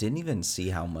didn't even see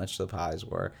how much the pies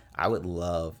were. I would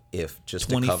love if just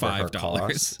to cover her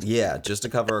cost. Yeah, just to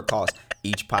cover her cost,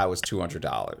 each pie was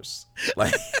 $200.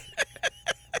 Like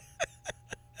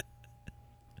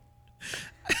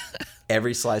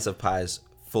every slice of pie is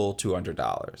full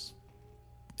 $200.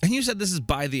 And you said this is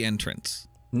by the entrance.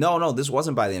 No, this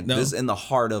wasn't by the entrance. No? This is in the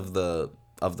heart of the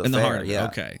fair. In the heart of it. Yeah.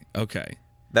 Okay.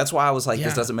 That's why I was like,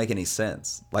 this doesn't make any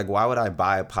sense. Like, why would I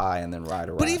buy a pie and then ride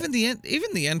around? But even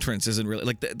the entrance isn't really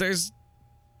like there's.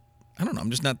 I don't know.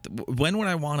 I'm just not. When would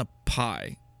I want a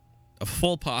pie? A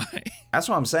full pie? That's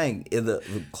what I'm saying.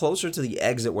 The closer to the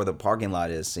exit where the parking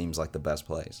lot is seems like the best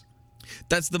place.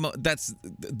 That's the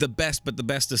best, but the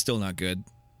best is still not good.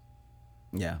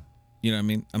 Yeah. You know what I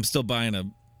mean? I'm still buying a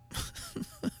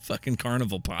fucking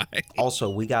carnival pie. Also,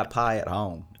 we got pie at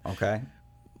home. Okay.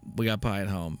 We got pie at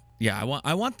home. Yeah,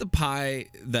 I want the pie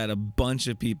that a bunch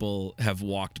of people have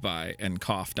walked by and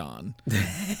coughed on.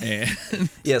 And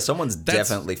yeah, someone's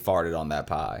definitely farted on that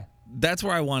pie. That's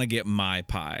where I want to get my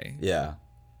pie. Yeah.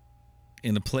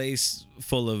 In a place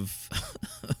full of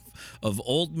of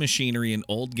old machinery and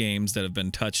old games that have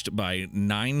been touched by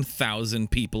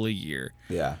 9,000 people a year.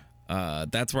 Yeah.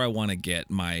 That's where I want to get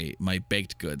my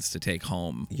baked goods to take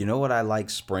home. You know what I like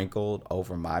sprinkled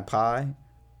over my pie?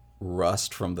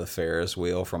 Rust from the Ferris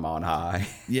wheel from on high.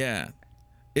 Yeah.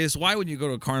 It's why when you go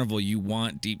to a carnival, you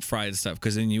want deep fried stuff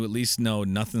because then you at least know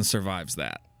nothing survives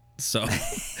that. So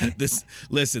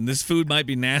this food might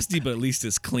be nasty, but at least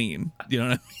it's clean. You know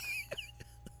what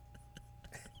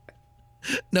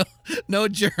I mean? No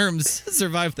germs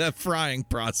survive that frying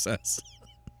process.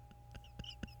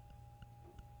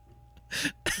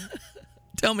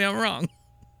 Tell me I'm wrong.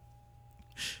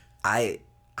 I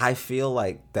feel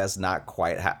like that's not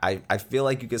quite how I feel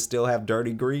like you could still have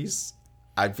dirty grease.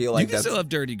 I feel like you can still have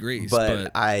dirty grease,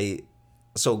 but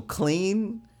so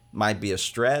clean might be a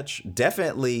stretch.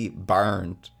 Definitely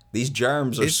burned. These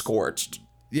germs are scorched.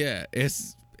 Yeah,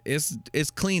 it's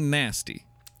clean nasty.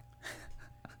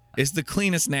 It's the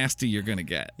cleanest nasty you're gonna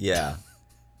get. Yeah.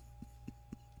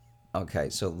 Okay,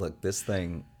 so look, this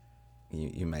thing,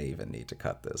 you may even need to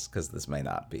cut this because this may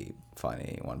not be funny to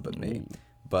anyone but me.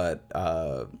 But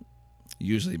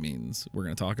usually means we're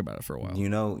gonna talk about it for a while. You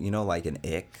know, like an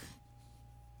ick,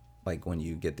 like when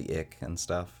you get the ick and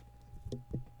stuff.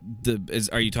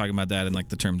 Are you talking about that in like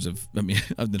the terms of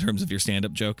the terms of your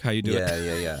stand-up joke? How you do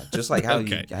it? Yeah. Just like how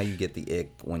you get the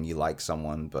ick when you like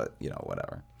someone, but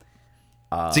whatever.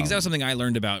 See, because that was something I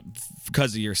learned about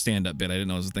because of your stand-up bit. I didn't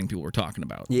know it was a thing people were talking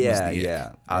about. Yeah.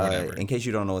 In case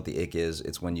you don't know what the ick is,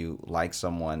 it's when you like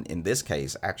someone. In this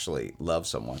case, actually love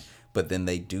someone, but then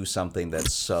they do something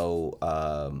that's so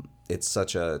it's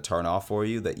such a turn off for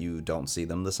you that you don't see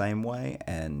them the same way,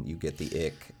 and you get the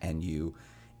ick, and you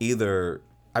either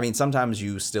I mean, sometimes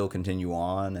you still continue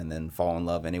on and then fall in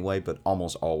love anyway, but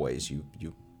almost always you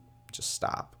just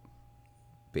stop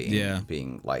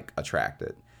being like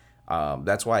attracted.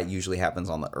 That's why it usually happens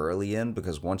on the early end,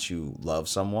 because once you love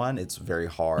someone, it's very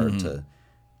hard to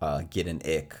get an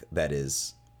ick that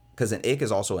is, because an ick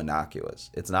is also innocuous.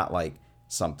 It's not like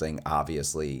something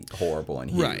obviously horrible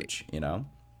and huge, Right. you know?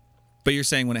 But you're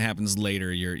saying when it happens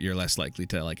later, you're less likely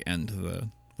to like end the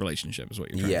relationship, is what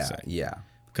you're trying to say. Yeah.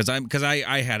 Because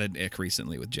I had an ick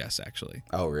recently with Jess, actually.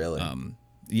 Oh, really?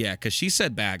 Yeah, because she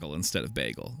said bagel instead of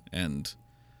bagel, and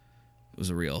it was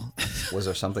a real. Was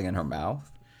there something in her mouth?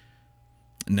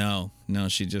 No,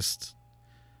 she just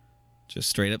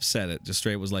straight up said it. Just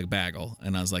straight was like bagel,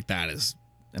 and I was like, that is.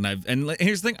 And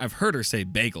here's the thing: I've heard her say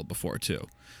bagel before too.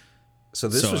 So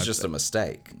this was just a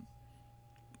mistake,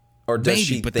 or does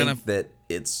she think that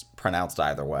it's pronounced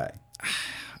either way?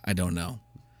 I don't know.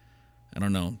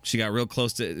 She got real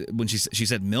close to when she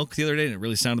said milk the other day, and it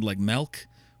really sounded like milk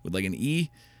with like an E,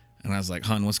 and I was like,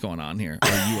 "Hun, what's going on here?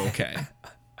 Are you okay?"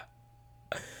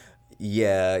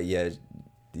 Yeah.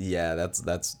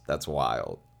 That's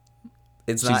wild.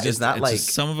 It's not like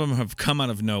some of them have come out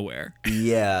of nowhere.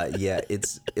 Yeah.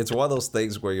 It's one of those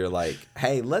things where you're like,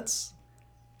 hey,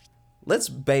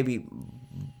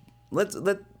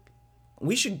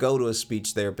 we should go to a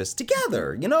speech therapist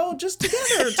together, just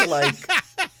together to like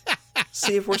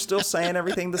see if we're still saying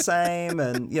everything the same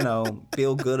and,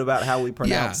 feel good about how we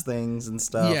pronounce things and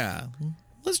stuff. Yeah.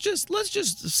 Let's just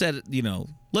set it,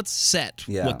 let's set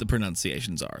what the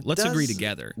pronunciations are. Let's agree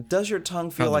together. Does your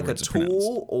tongue feel like a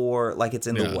tool or like it's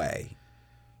in the way?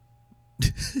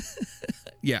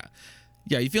 Yeah.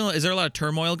 Yeah, you feel, is there a lot of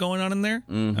turmoil going on in there?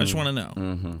 I just want to know.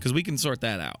 Because we can sort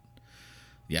that out.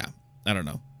 Yeah. I don't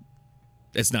know.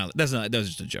 That was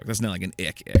just a joke. That's not like an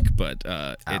ick, but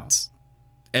it's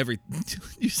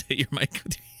you say your mic.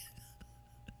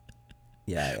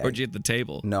 Yeah. Or did you hit the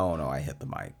table? No, I hit the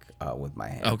mic with my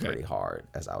hand pretty hard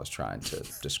as I was trying to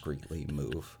discreetly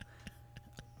move.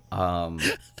 Well,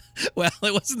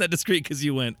 it wasn't that discreet because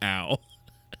you went, ow.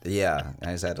 Yeah,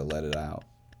 I just had to let it out.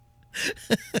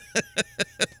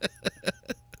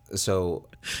 So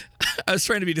I was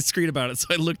trying to be discreet about it, so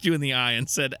I looked you in the eye and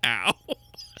said, ow.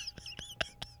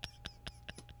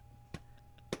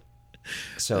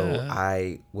 So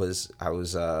I was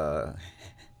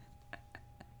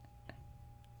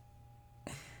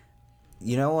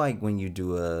like when you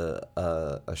do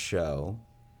a show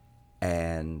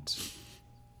and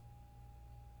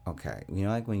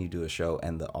like when you do a show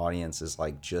and the audience is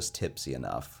like just tipsy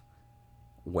enough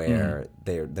where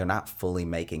they're not fully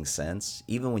making sense.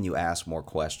 Even when you ask more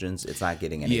questions, it's not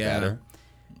getting any better.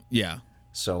 Yeah.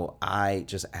 So I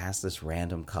just asked this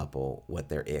random couple what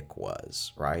their ick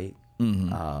was, right?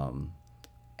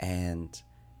 And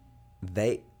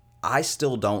I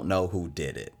still don't know who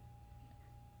did it.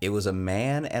 It was a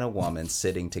man and a woman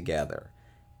sitting together.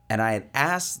 And I had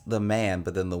asked the man,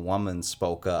 but then the woman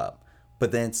spoke up.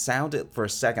 But then it sounded for a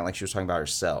second like she was talking about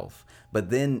herself. But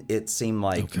then it seemed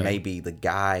like maybe the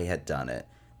guy had done it.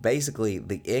 Basically,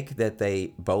 the ick that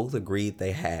they both agreed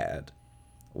they had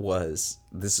was,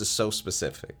 this is so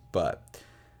specific, but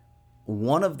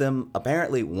one of them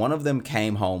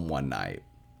came home one night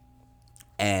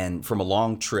and from a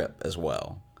long trip as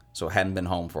well. So hadn't been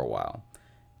home for a while.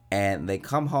 And they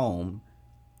come home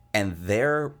and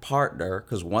their partner,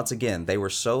 because once again, they were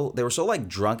so like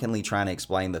drunkenly trying to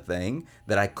explain the thing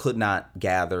that I could not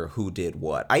gather who did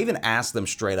what. I even asked them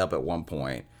straight up at one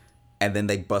point, and then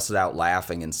they busted out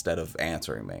laughing instead of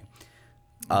answering me.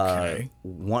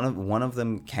 One of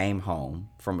them came home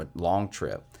from a long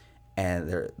trip,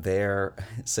 and their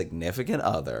significant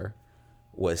other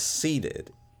was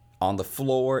seated on the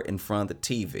floor in front of the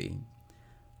TV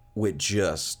with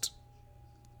just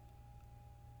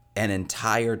an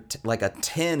entire like a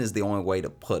tin is the only way to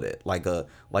put it, like a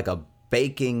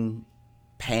baking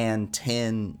pan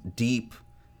tin, deep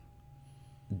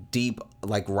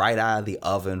like right out of the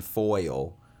oven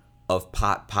foil of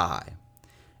pot pie.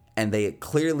 And they had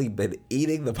clearly been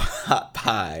eating the pot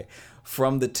pie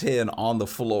from the tin on the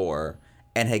floor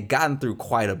and had gotten through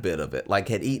quite a bit of it, like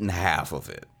had eaten half of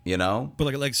it, But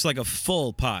like it's like a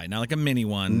full pie, not like a mini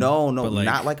one. No,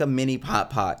 not like a mini pot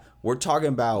pie. We're talking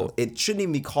about, it shouldn't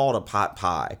even be called a pot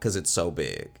pie because it's so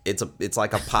big. It's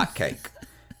like a pot cake.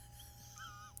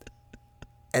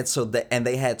 And so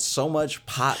they had so much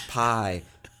pot pie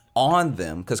on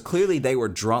them because clearly they were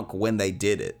drunk when they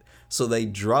did it. So they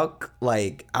drunk,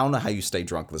 like, I don't know how you stay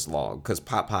drunk this long because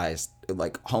pot pies,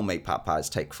 like homemade pot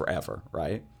pies, take forever,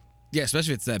 right? Yeah,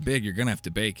 especially if it's that big, you're gonna have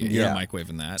to bake it. You're not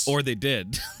microwaving that, or they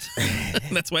did.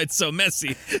 That's why it's so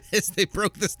messy. Is they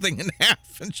broke this thing in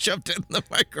half and shoved it in the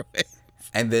microwave,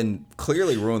 and then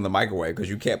clearly ruined the microwave because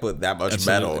you can't put that much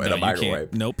metal in a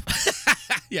microwave. Nope.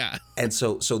 Yeah. And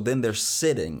so then they're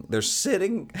sitting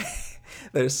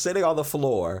on the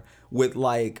floor with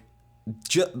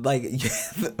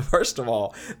first of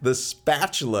all, the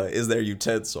spatula is their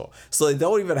utensil. So they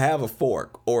don't even have a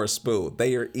fork or a spoon.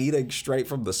 They are eating straight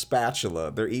from the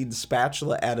spatula. They're eating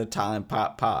spatula at a time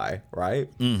pot pie,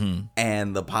 right? Mm-hmm.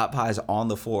 And the pot pie is on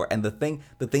the floor. And the thing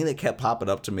that kept popping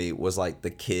up to me was like the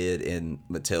kid in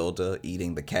Matilda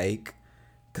eating the cake.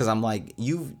 Because I'm like,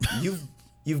 you've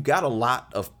got a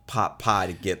lot of pot pie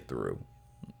to get through.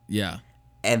 Yeah.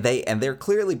 And they're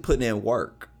clearly putting in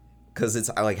work. Because it's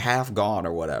like half gone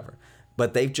or whatever.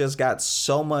 But they've just got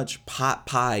so much pot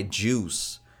pie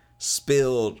juice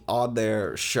spilled on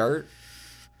their shirt.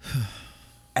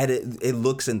 And it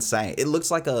looks insane. It looks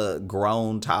like a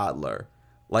grown toddler.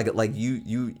 Like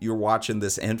you're watching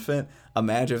this infant.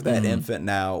 Imagine if that infant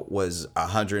now was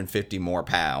 150 more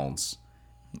pounds.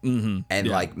 And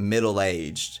like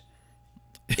middle-aged.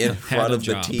 In front of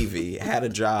the TV. Had a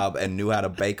job and knew how to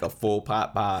bake a full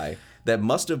pot pie. That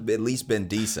must have at least been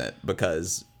decent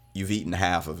because you've eaten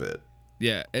half of it.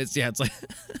 Yeah, it's like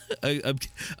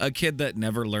a kid that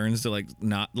never learns to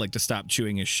to stop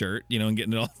chewing his shirt, and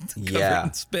getting it all covered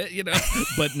in spit,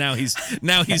 But now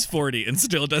he's 40 and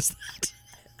still does that.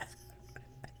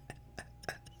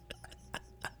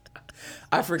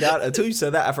 I forgot until you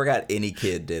said that. I forgot any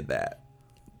kid did that.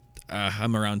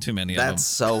 I'm around too many of them. That's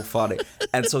so funny.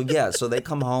 And so so they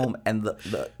come home and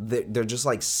they're just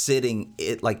like sitting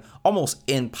like almost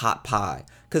in pot pie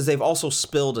because they've also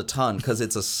spilled a ton because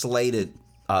it's a slated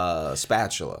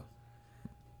spatula.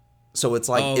 So it's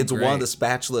like it's great. one of the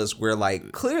spatulas where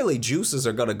like clearly juices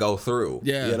are gonna go through.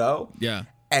 Yeah. Yeah.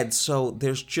 And so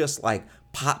there's just like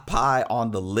pot pie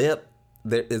on the lip.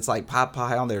 It's like pot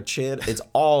pie on their chin. It's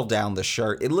all down the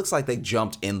shirt. It looks like they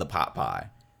jumped in the pot pie.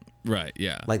 Right,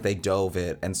 yeah. Like they dove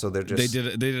it, and so they're just...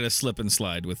 They did a slip and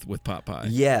slide with pot pie.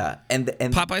 Yeah, and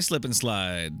Popeye slip and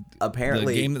slide.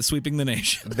 Apparently... The game that's sweeping the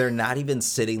nation. They're not even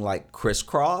sitting like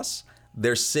crisscross.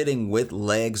 They're sitting with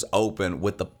legs open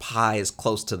with the pie as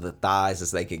close to the thighs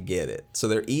as they could get it. So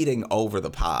they're eating over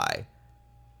the pie.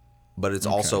 But it's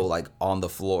also like on the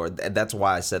floor. That's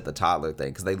why I said the toddler thing,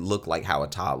 because they look like how a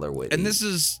toddler would eat.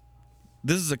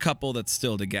 This is a couple that's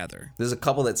still together. There's a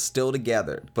couple that's still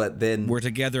together, but then... We're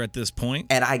together at this point?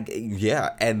 And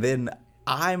and then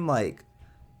I'm like,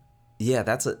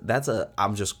 that's a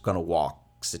I'm just going to walk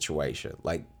situation.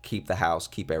 Like, keep the house,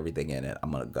 keep everything in it. I'm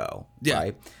going to go,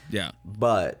 right? Yeah.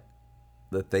 But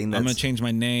the thing that's... I'm going to change my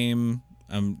name.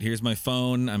 Here's my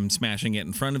phone. I'm smashing it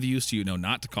in front of you so you know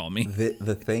not to call me.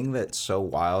 The thing that's so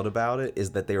wild about it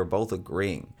is that they were both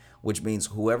agreeing, which means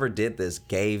whoever did this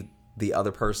gave the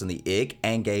other person the ick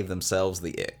and gave themselves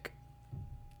the ick.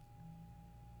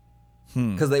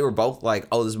 Because they were both like,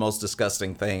 this is the most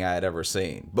disgusting thing I had ever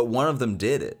seen. But one of them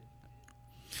did it.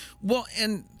 Well,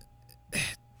 and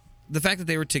the fact that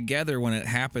they were together when it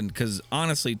happened, because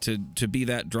honestly, to be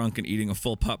that drunk and eating a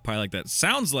full pot pie like that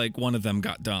sounds like one of them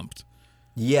got dumped.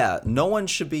 Yeah, no one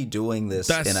should be doing this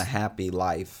in a happy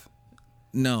life.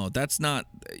 No, that's not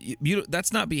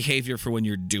behavior for when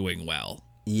you're doing well.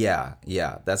 Yeah,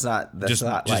 that's not just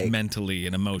like mentally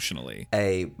and emotionally.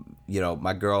 Hey,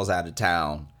 my girl's out of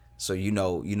town, so you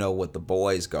know what the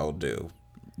boys go do.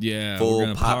 Yeah,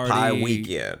 full pot pie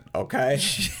weekend, okay?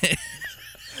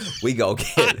 we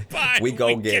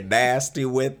get nasty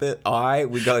with it. All right,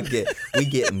 we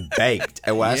getting baked,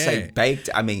 and when I say baked,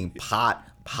 I mean pot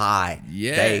pie,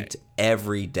 baked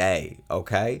every day.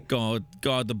 Okay, God,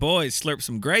 the boys slurp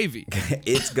some gravy.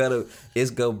 it's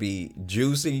gonna be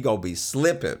juicy. You gonna be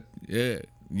slipping.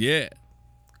 Yeah.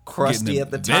 Crusty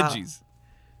at the top.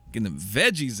 Getting them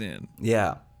veggies in.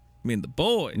 Yeah. I mean the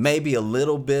boys. Maybe a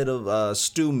little bit of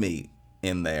stew meat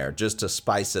in there just to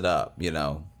spice it up.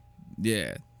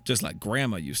 Yeah, just like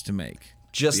Grandma used to make.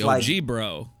 Just the like OG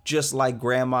bro. Just like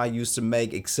Grandma used to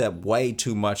make, except way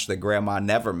too much that Grandma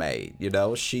never made.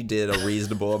 She did a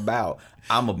reasonable amount.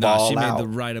 I'm a ball out. She made the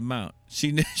right amount.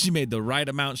 She made the right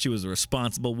amount. She was a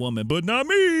responsible woman, but not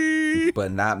me.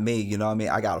 But not me. You know what I mean?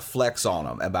 I got to flex on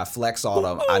them. And by flex on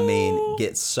them, I mean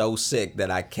get so sick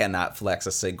that I cannot flex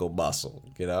a single muscle,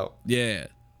 Yeah.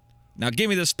 Now give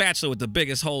me the spatula with the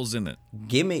biggest holes in it.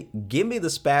 Give me the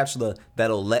spatula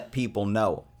that'll let people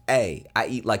know, hey, I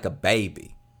eat like a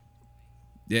baby.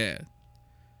 Yeah.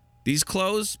 These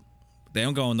clothes, they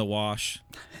don't go in the wash.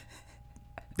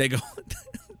 They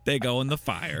go in the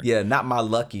fire. Yeah, not my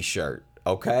lucky shirt.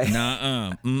 okay?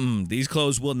 Nuh-uh. These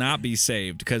clothes will not be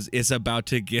saved because it's about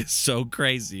to get so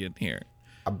crazy in here.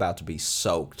 I'm about to be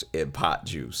soaked in pot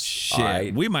juice. Shit. All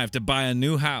right? We might have to buy a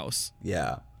new house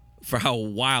Yeah. for how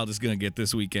wild it's going to get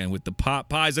this weekend with the pot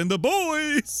pies and the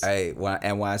boys. Hey, when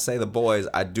I say the boys,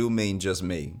 I do mean just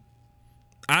me.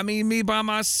 I mean me by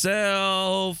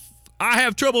myself. I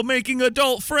have trouble making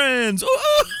adult friends.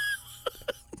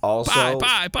 Also,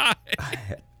 Pie.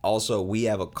 Also, we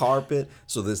have a carpet,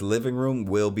 so this living room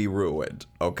will be ruined,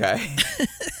 okay?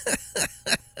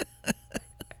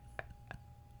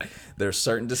 There's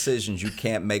certain decisions you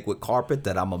can't make with carpet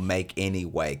that I'm going to make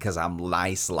anyway because I'm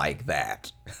nice like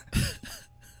that.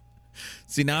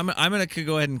 See, now I'm going to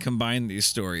go ahead and combine these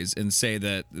stories and say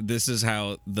that this is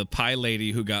how the pie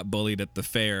lady who got bullied at the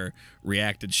fair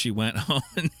reacted. She went home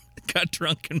and got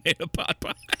drunk and made a pot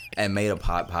pie. And made a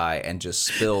pot pie and just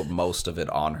spilled most of it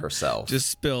on herself. Just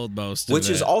spilled most of it. Which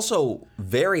is also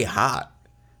very hot.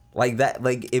 Like that,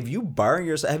 like if you burn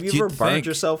yourself, have you ever burned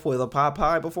yourself with a pot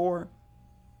pie before?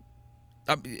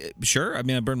 Sure. I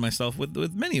mean, I burned myself with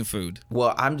many food.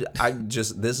 Well,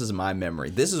 this is my memory.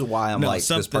 This is why I'm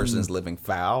this person is living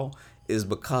foul is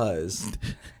because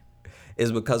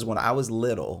when I was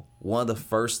little, one of the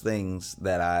first things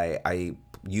that I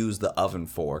used the oven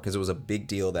for, because it was a big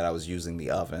deal that I was using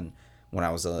the oven when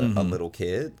I was a little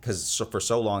kid, because for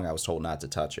so long I was told not to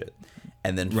touch it.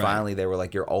 And then finally they were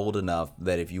like, you're old enough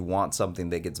that if you want something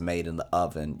that gets made in the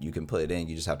oven, you can put it in.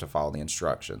 You just have to follow the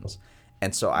instructions.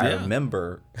 And so I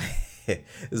remember, this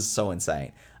is so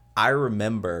insane. I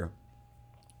remember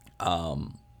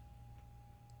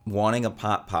wanting a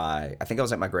pot pie. I think I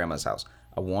was at my grandma's house.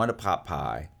 I wanted a pot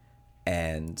pie,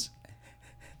 and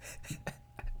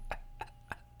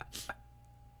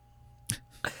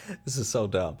this is so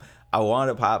dumb. I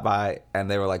wanted a pot pie, and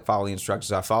they were like, follow the instructions.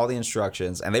 So I followed the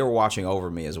instructions, and they were watching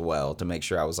over me as well to make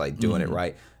sure I was like doing it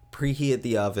right. Preheated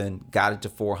the oven, got it to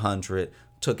 400,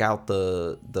 took out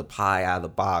the pie out of the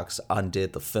box,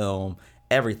 undid the film,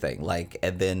 everything. Like,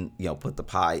 and then, put the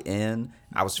pie in.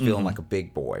 I was feeling like a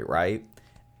big boy, right?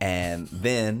 And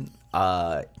then,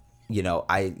 the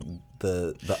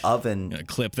oven.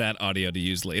 Clip that audio to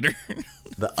use later.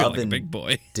 The Feel oven like a big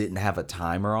boy. didn't have a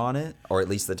timer on it, or at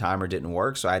least the timer didn't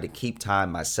work, so I had to keep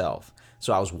time myself.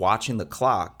 So I was watching the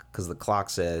clock because the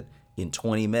clock said in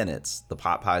 20 minutes the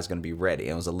pot pie is going to be ready.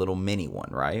 It was a little mini one,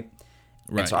 right?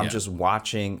 And so I'm just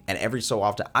watching, and every so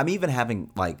often I'm even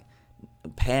having like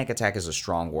panic attack is a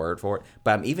strong word for it,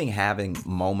 but I'm even having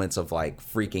moments of like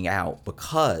freaking out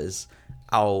because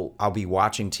I'll be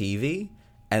watching TV.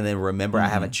 And then remember, I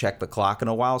haven't checked the clock in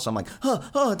a while. So I'm like,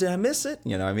 did I miss it?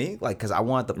 You know what I mean? Like, because I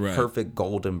want the perfect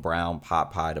golden brown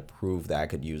pot pie to prove that I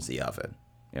could use the oven,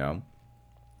 Yeah,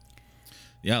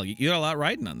 you got a lot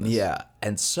riding on this. Yeah.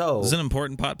 And so. This is an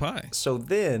important pot pie. So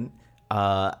then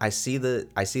I see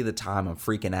the time. I'm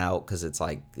freaking out because it's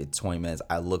 20 minutes.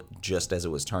 I looked just as it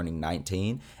was turning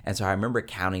 19. And so I remember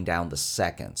counting down the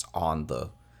seconds on the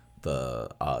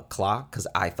clock because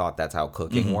I thought that's how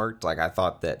cooking worked. Like, I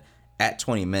thought that at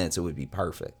 20 minutes, it would be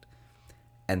perfect.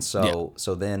 And so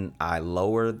then I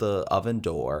lower the oven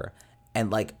door,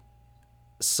 and like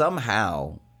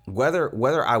somehow,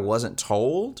 whether I wasn't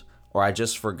told or I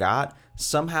just forgot,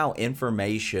 somehow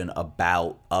information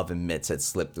about oven mitts had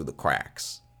slipped through the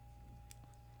cracks.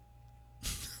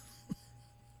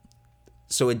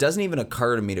 So it doesn't even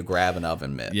occur to me to grab an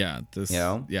oven mitt. Yeah.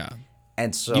 Yeah.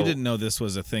 And so you didn't know this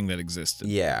was a thing that existed.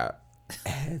 Yeah.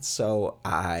 And so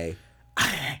I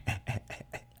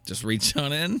just reach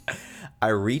on in. I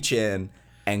reach in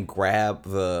and grab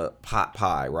the pot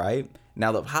pie, right?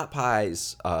 Now the pot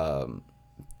pie's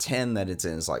tin that it's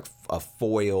in is like a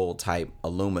foil type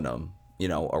aluminum,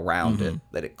 around it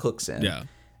that it cooks in. Yeah.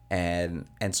 And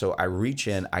so I reach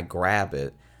in, I grab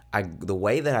it. The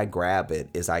way that I grab it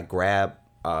is I grab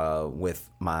with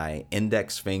my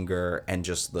index finger and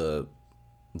just the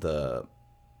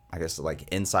I guess like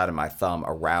inside of my thumb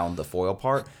around the foil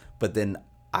part, but then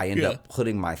I end up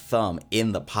putting my thumb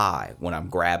in the pie when I'm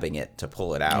grabbing it to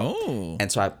pull it out. Oh.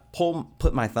 And so I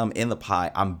put my thumb in the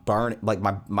pie. I'm burning, like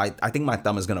I think my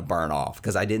thumb is going to burn off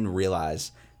because I didn't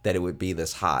realize that it would be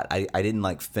this hot. I didn't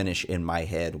like finish in my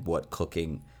head what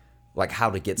cooking, like how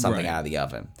to get something out of the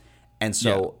oven. And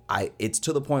so it's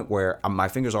to the point where my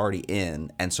finger's already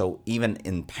in. And so even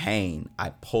in pain, I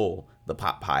pull the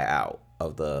pot pie out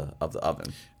of the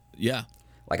oven. Yeah.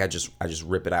 Like I just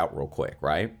rip it out real quick,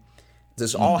 right?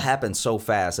 This all happens so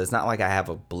fast. It's not like I have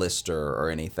a blister or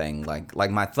anything.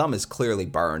 Like my thumb is clearly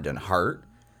burned and hurt.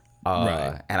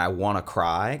 And I want to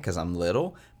cry because I'm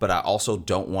little, but I also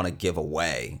don't want to give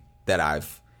away that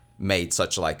I've made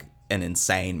such like an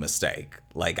insane mistake.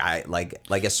 Like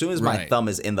as soon as my Right. thumb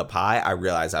is in the pie, I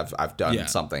realize I've done Yeah.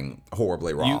 something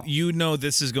horribly wrong. You know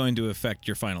this is going to affect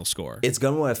your final score. It's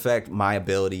going to affect my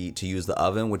ability to use the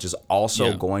oven, which is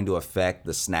also Yeah. going to affect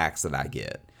the snacks that I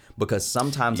get. Because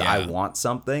sometimes I Yeah. want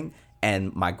something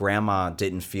and my grandma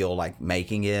didn't feel like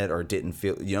making it or didn't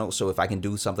feel, so if I can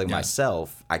do something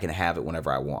myself, I can have it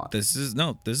whenever I want. This is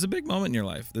a big moment in your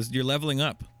life. You're leveling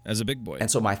up as a big boy.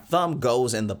 And so my thumb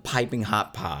goes in the piping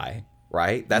hot pie,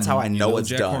 right? That's how I You know little it's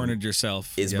Jack done. Hornered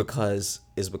yourself. Is Yep. because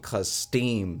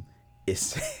steam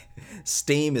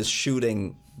is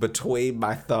shooting between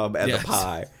my thumb and Yes. the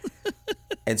pie.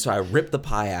 And so I rip the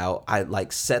pie out. I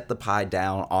like set the pie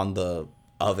down on the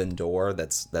oven door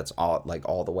that's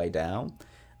all the way down.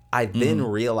 I then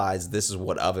realize this is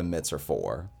what oven mitts are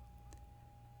for.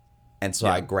 And so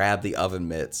I grab the oven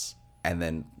mitts and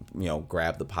then,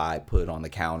 grab the pie, put it on the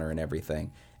counter and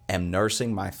everything. Am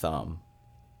nursing my thumb.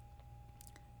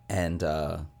 And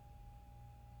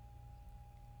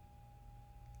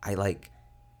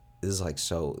this is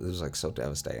so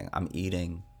devastating. I'm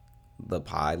eating the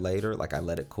pie later, like I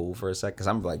let it cool for a sec because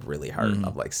I'm like really hurt.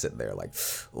 I'm like sitting there like,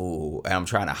 ooh, and I'm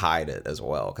trying to hide it as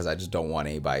well because I just don't want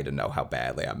anybody to know how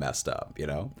badly I messed up,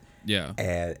 Yeah.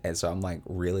 And so I'm like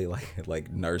really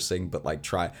like nursing, but like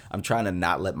I'm trying to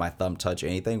not let my thumb touch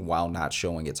anything while not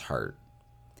showing it's hurt.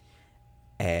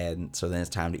 And so then it's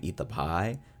time to eat the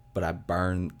pie, but I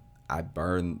burn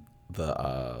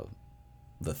the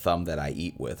thumb that I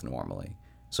eat with normally.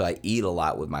 So I eat a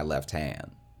lot with my left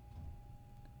hand.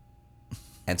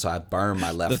 And so I burn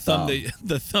my left thumb.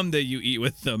 The thumb that you eat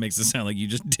with though makes it sound like you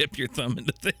just dip your thumb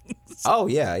into things. Oh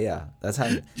yeah. That's how.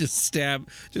 just stab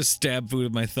food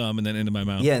with my thumb and then into my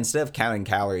mouth. Yeah, instead of counting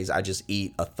calories, I just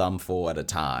eat a thumbful at a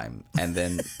time, and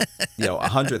then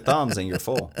 100 thumbs and you're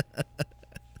full.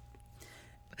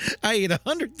 I eat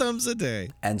 100 thumbs a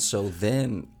day. And so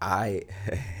then I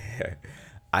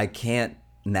can't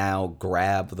now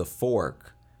grab the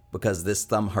fork because this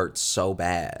thumb hurts so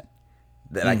bad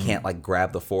that I can't like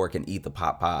grab the fork and eat the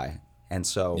pot pie. And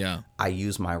so I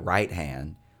use my right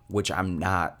hand, which I'm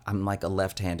like a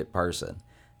left-handed person.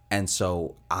 And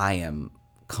so I am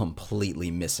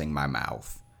completely missing my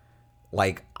mouth.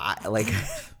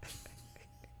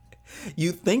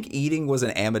 You think eating was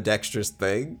an ambidextrous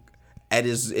thing? And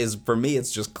is for me,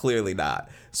 it's just clearly not.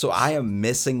 So I am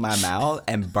missing my mouth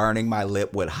and burning my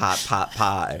lip with hot pot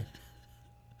pie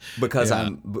because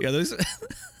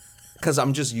because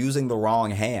I'm just using the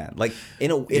wrong hand. Like in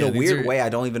a weird way, I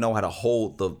don't even know how to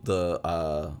hold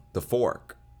the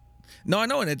fork. No, I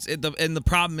know, and the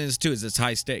problem is too is it's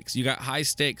high stakes. You got high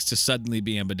stakes to suddenly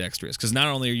be ambidextrous because not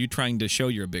only are you trying to show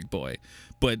you're a big boy,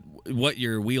 but what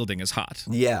you're wielding is hot.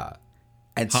 Yeah.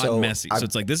 And hot so and messy. So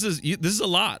it's like this is a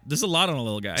lot. This is a lot on a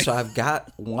little guy. So I've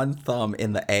got one thumb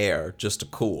in the air just to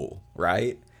cool,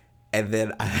 right? And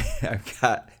then I've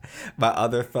got my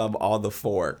other thumb on the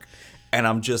fork. And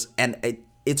I'm just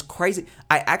it's crazy.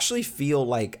 I actually feel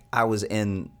like I was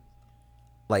in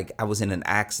an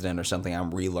accident or something.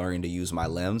 I'm relearning to use my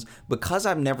limbs because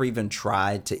I've never even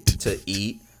tried to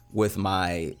eat with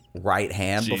my right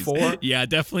hand before. Yeah,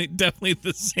 definitely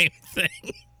the same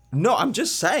thing. No, I'm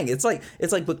just saying it's like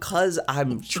because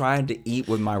I'm trying to eat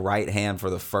with my right hand for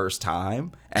the first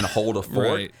time and hold a fork.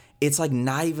 Right. It's like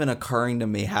not even occurring to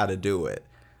me how to do it.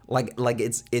 Like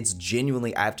it's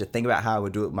genuinely, I have to think about how I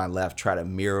would do it with my left, try to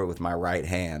mirror it with my right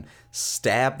hand,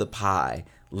 stab the pie,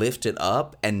 lift it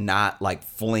up, and not like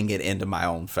fling it into my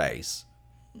own face.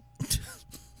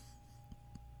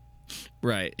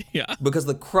 Right. Yeah. Because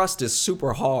the crust is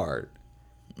super hard.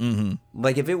 Mm-hmm.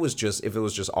 Like if it was just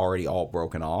already all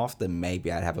broken off, then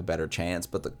maybe I'd have a better chance.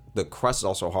 But the crust is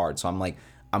also hard, so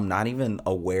I'm not even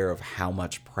aware of how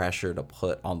much pressure to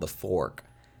put on the fork.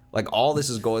 Like all this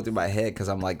is going through my head because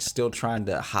I'm like still trying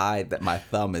to hide that my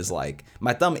thumb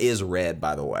is red,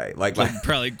 by the way. Like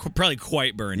probably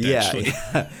quite burned. Yeah, Actually.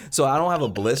 yeah. So I don't have a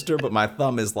blister, but my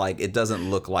thumb is like it doesn't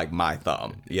look like my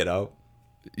thumb,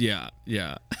 Yeah.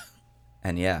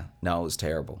 And no, it was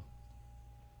terrible.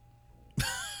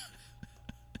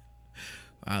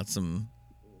 Wow,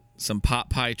 some pot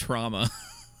pie trauma.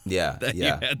 Yeah, that you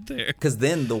had there. Because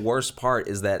then the worst part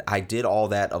is that I did all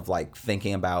that of like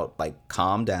thinking about like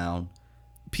calm down,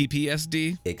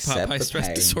 PTSD, accept pot pie the stress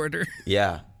pain. disorder.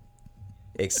 Yeah,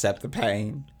 accept the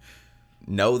pain.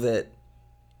 Know that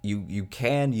you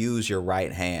can use your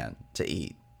right hand to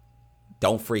eat.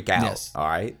 Don't freak out. Yes. All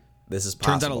right, this is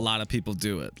possible. Turns out a lot of people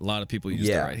do it. A lot of people use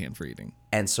their right hand for eating.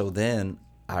 And so then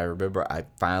I remember I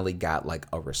finally got like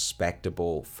a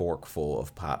respectable forkful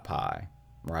of pot pie,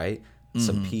 right?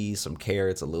 Some peas, some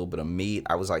carrots, a little bit of meat.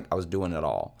 I was doing it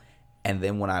all. And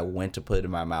then when I went to put it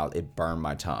in my mouth, it burned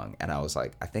my tongue. And I was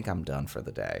like, I think I'm done for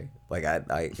the day. Like,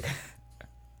 I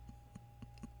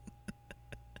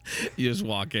You just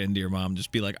walk into your mom,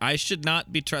 just be like, I should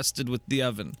not be trusted with the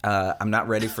oven. I'm not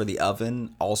ready for the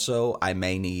oven. Also, I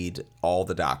may need all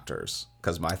the doctors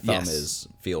because my thumb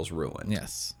feels ruined.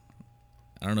 Yes.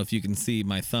 I don't know if you can see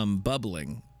my thumb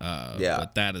bubbling,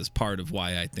 but that is part of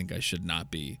why I think I should not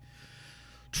be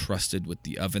trusted with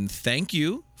the oven. Thank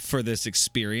you for this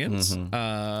experience.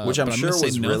 Which I'm sure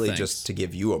was really just to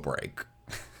give you a break.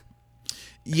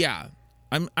 Yeah.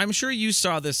 I'm sure you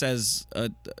saw this as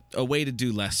a way to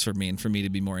do less for me and for me to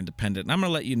be more independent. And I'm going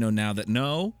to let you know now that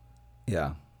no.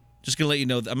 Yeah. Just going to let you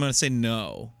know that I'm going to say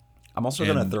no. I'm also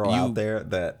going to throw out there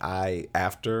that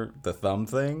after the thumb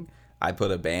thing, I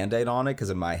put a Band-Aid on it because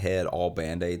in my head, all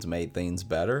Band-Aids made things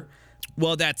better.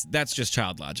 Well, that's just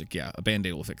child logic. Yeah, a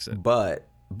Band-Aid will fix it. But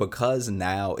because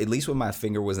now, at least when my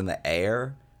finger was in the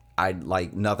air,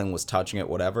 nothing was touching it,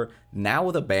 whatever. Now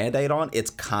with a Band-Aid on,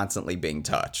 it's constantly being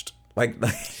touched.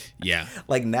 Yeah.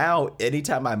 Like now,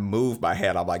 anytime I move my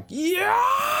hand, I'm like,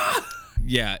 yeah.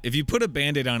 Yeah, if you put a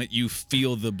Band-Aid on it, you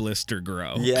feel the blister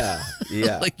grow. Yeah.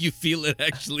 Like you feel it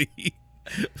actually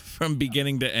from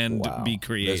beginning to end be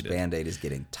created. This Band-Aid is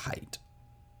getting tight.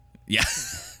 Yeah.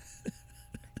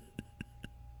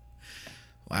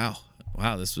 Wow,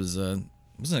 this was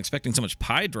wasn't expecting so much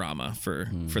pie drama for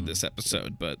this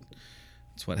episode, but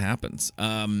it's what happens.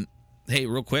 Hey,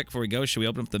 real quick before we go, should we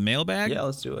open up the mailbag? Yeah,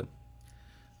 let's do it.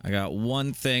 I got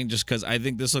one thing just because I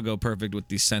think this will go perfect with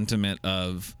the sentiment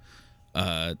of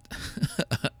a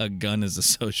gun is a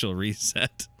social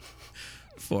reset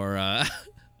for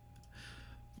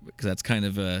because that's kind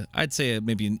of I'd say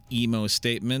maybe an emo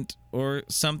statement or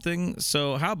something.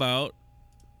 So how about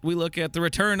we look at the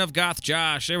return of Goth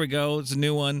Josh? There we go. It's a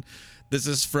new one. This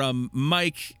is from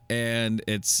Mike, and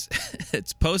it's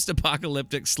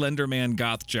post-apocalyptic Slender Man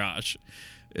Goth Josh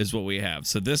is what we have.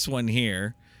 So this one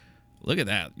here, look at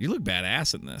that. You look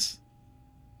badass in this.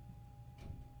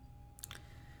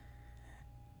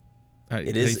 How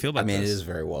do you feel about this? It is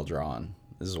very well drawn.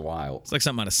 This is wild. It's like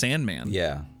something out of Sandman.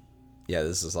 Yeah. Yeah,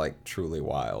 this is like truly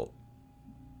wild.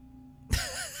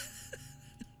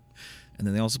 And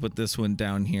then they also put this one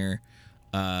down here.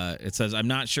 It says, I'm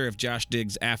not sure if Josh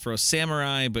digs Afro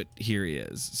Samurai, but here he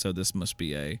is. So this must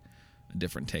be a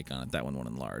different take on it. That one won't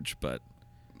enlarge, but...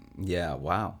 Yeah,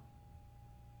 wow.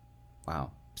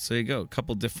 So there you go. A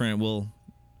couple different... We'll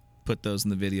put those in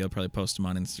the video, probably post them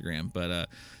on Instagram. But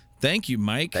thank you,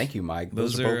 Mike. Thank you, Mike.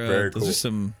 Those are both very cool.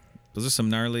 Those are some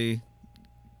gnarly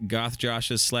Goth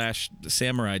Joshes /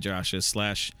 Samurai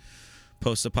Joshes /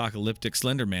 post-apocalyptic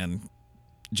Slenderman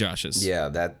Joshes. Yeah,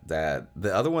 that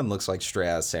the other one looks like straight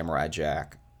out Samurai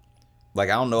Jack. Like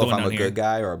I don't know if I'm a good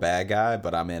guy or a bad guy,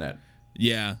 but I'm in it.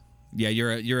 Yeah,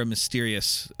 you're a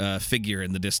mysterious figure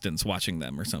in the distance watching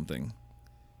them or something.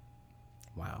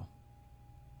 Wow.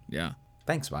 Yeah.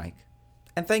 Thanks, Mike.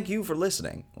 And thank you for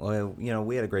listening. Well,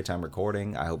 we had a great time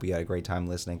recording. I hope you had a great time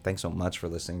listening. Thanks so much for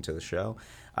listening to the show.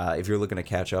 If you're looking to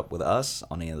catch up with us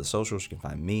on any of the socials, you can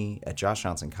find me at Josh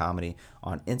Johnson Comedy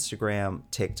on Instagram,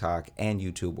 TikTok, and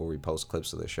YouTube, where we post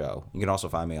clips of the show. You can also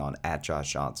find me on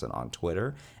 @JoshJohnson on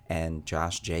Twitter and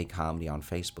Josh J Comedy on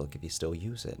Facebook if you still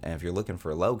use it. And if you're looking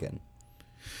for Logan,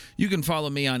 you can follow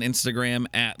me on Instagram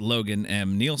at Logan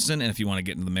M. Nielsen. And if you want to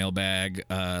get into the mailbag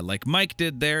like Mike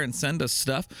did there and send us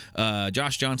stuff,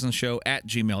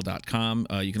 joshjohnsonshow@gmail.com.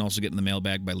 You can also get in the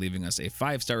mailbag by leaving us a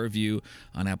 5-star review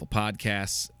on Apple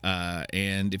Podcasts.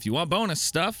 And if you want bonus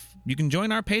stuff, you can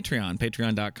join our Patreon,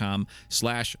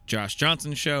 patreon.com/Josh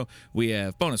Johnson Show. We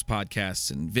have bonus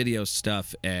podcasts and video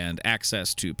stuff and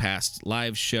access to past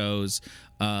live shows.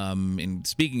 And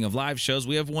speaking of live shows,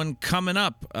 we have one coming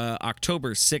up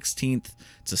October 16th.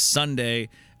 It's a Sunday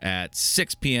at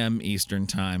 6 p.m. Eastern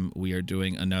Time. We are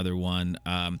doing another one.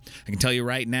 I can tell you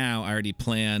right now, I already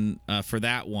plan for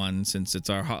that one since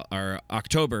it's our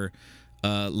October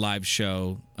live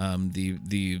show.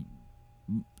 The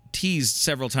teased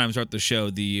several times throughout the show,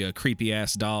 the creepy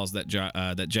ass dolls that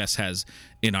Jess has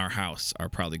in our house are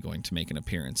probably going to make an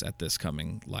appearance at this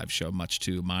coming live show, much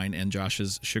to mine and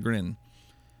Josh's chagrin.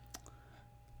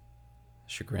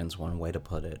 Chagrin's one way to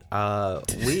put it.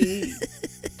 We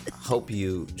hope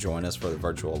you join us for the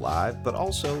virtual live, but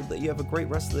also that you have a great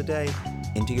rest of the day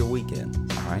into your weekend.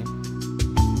 All right?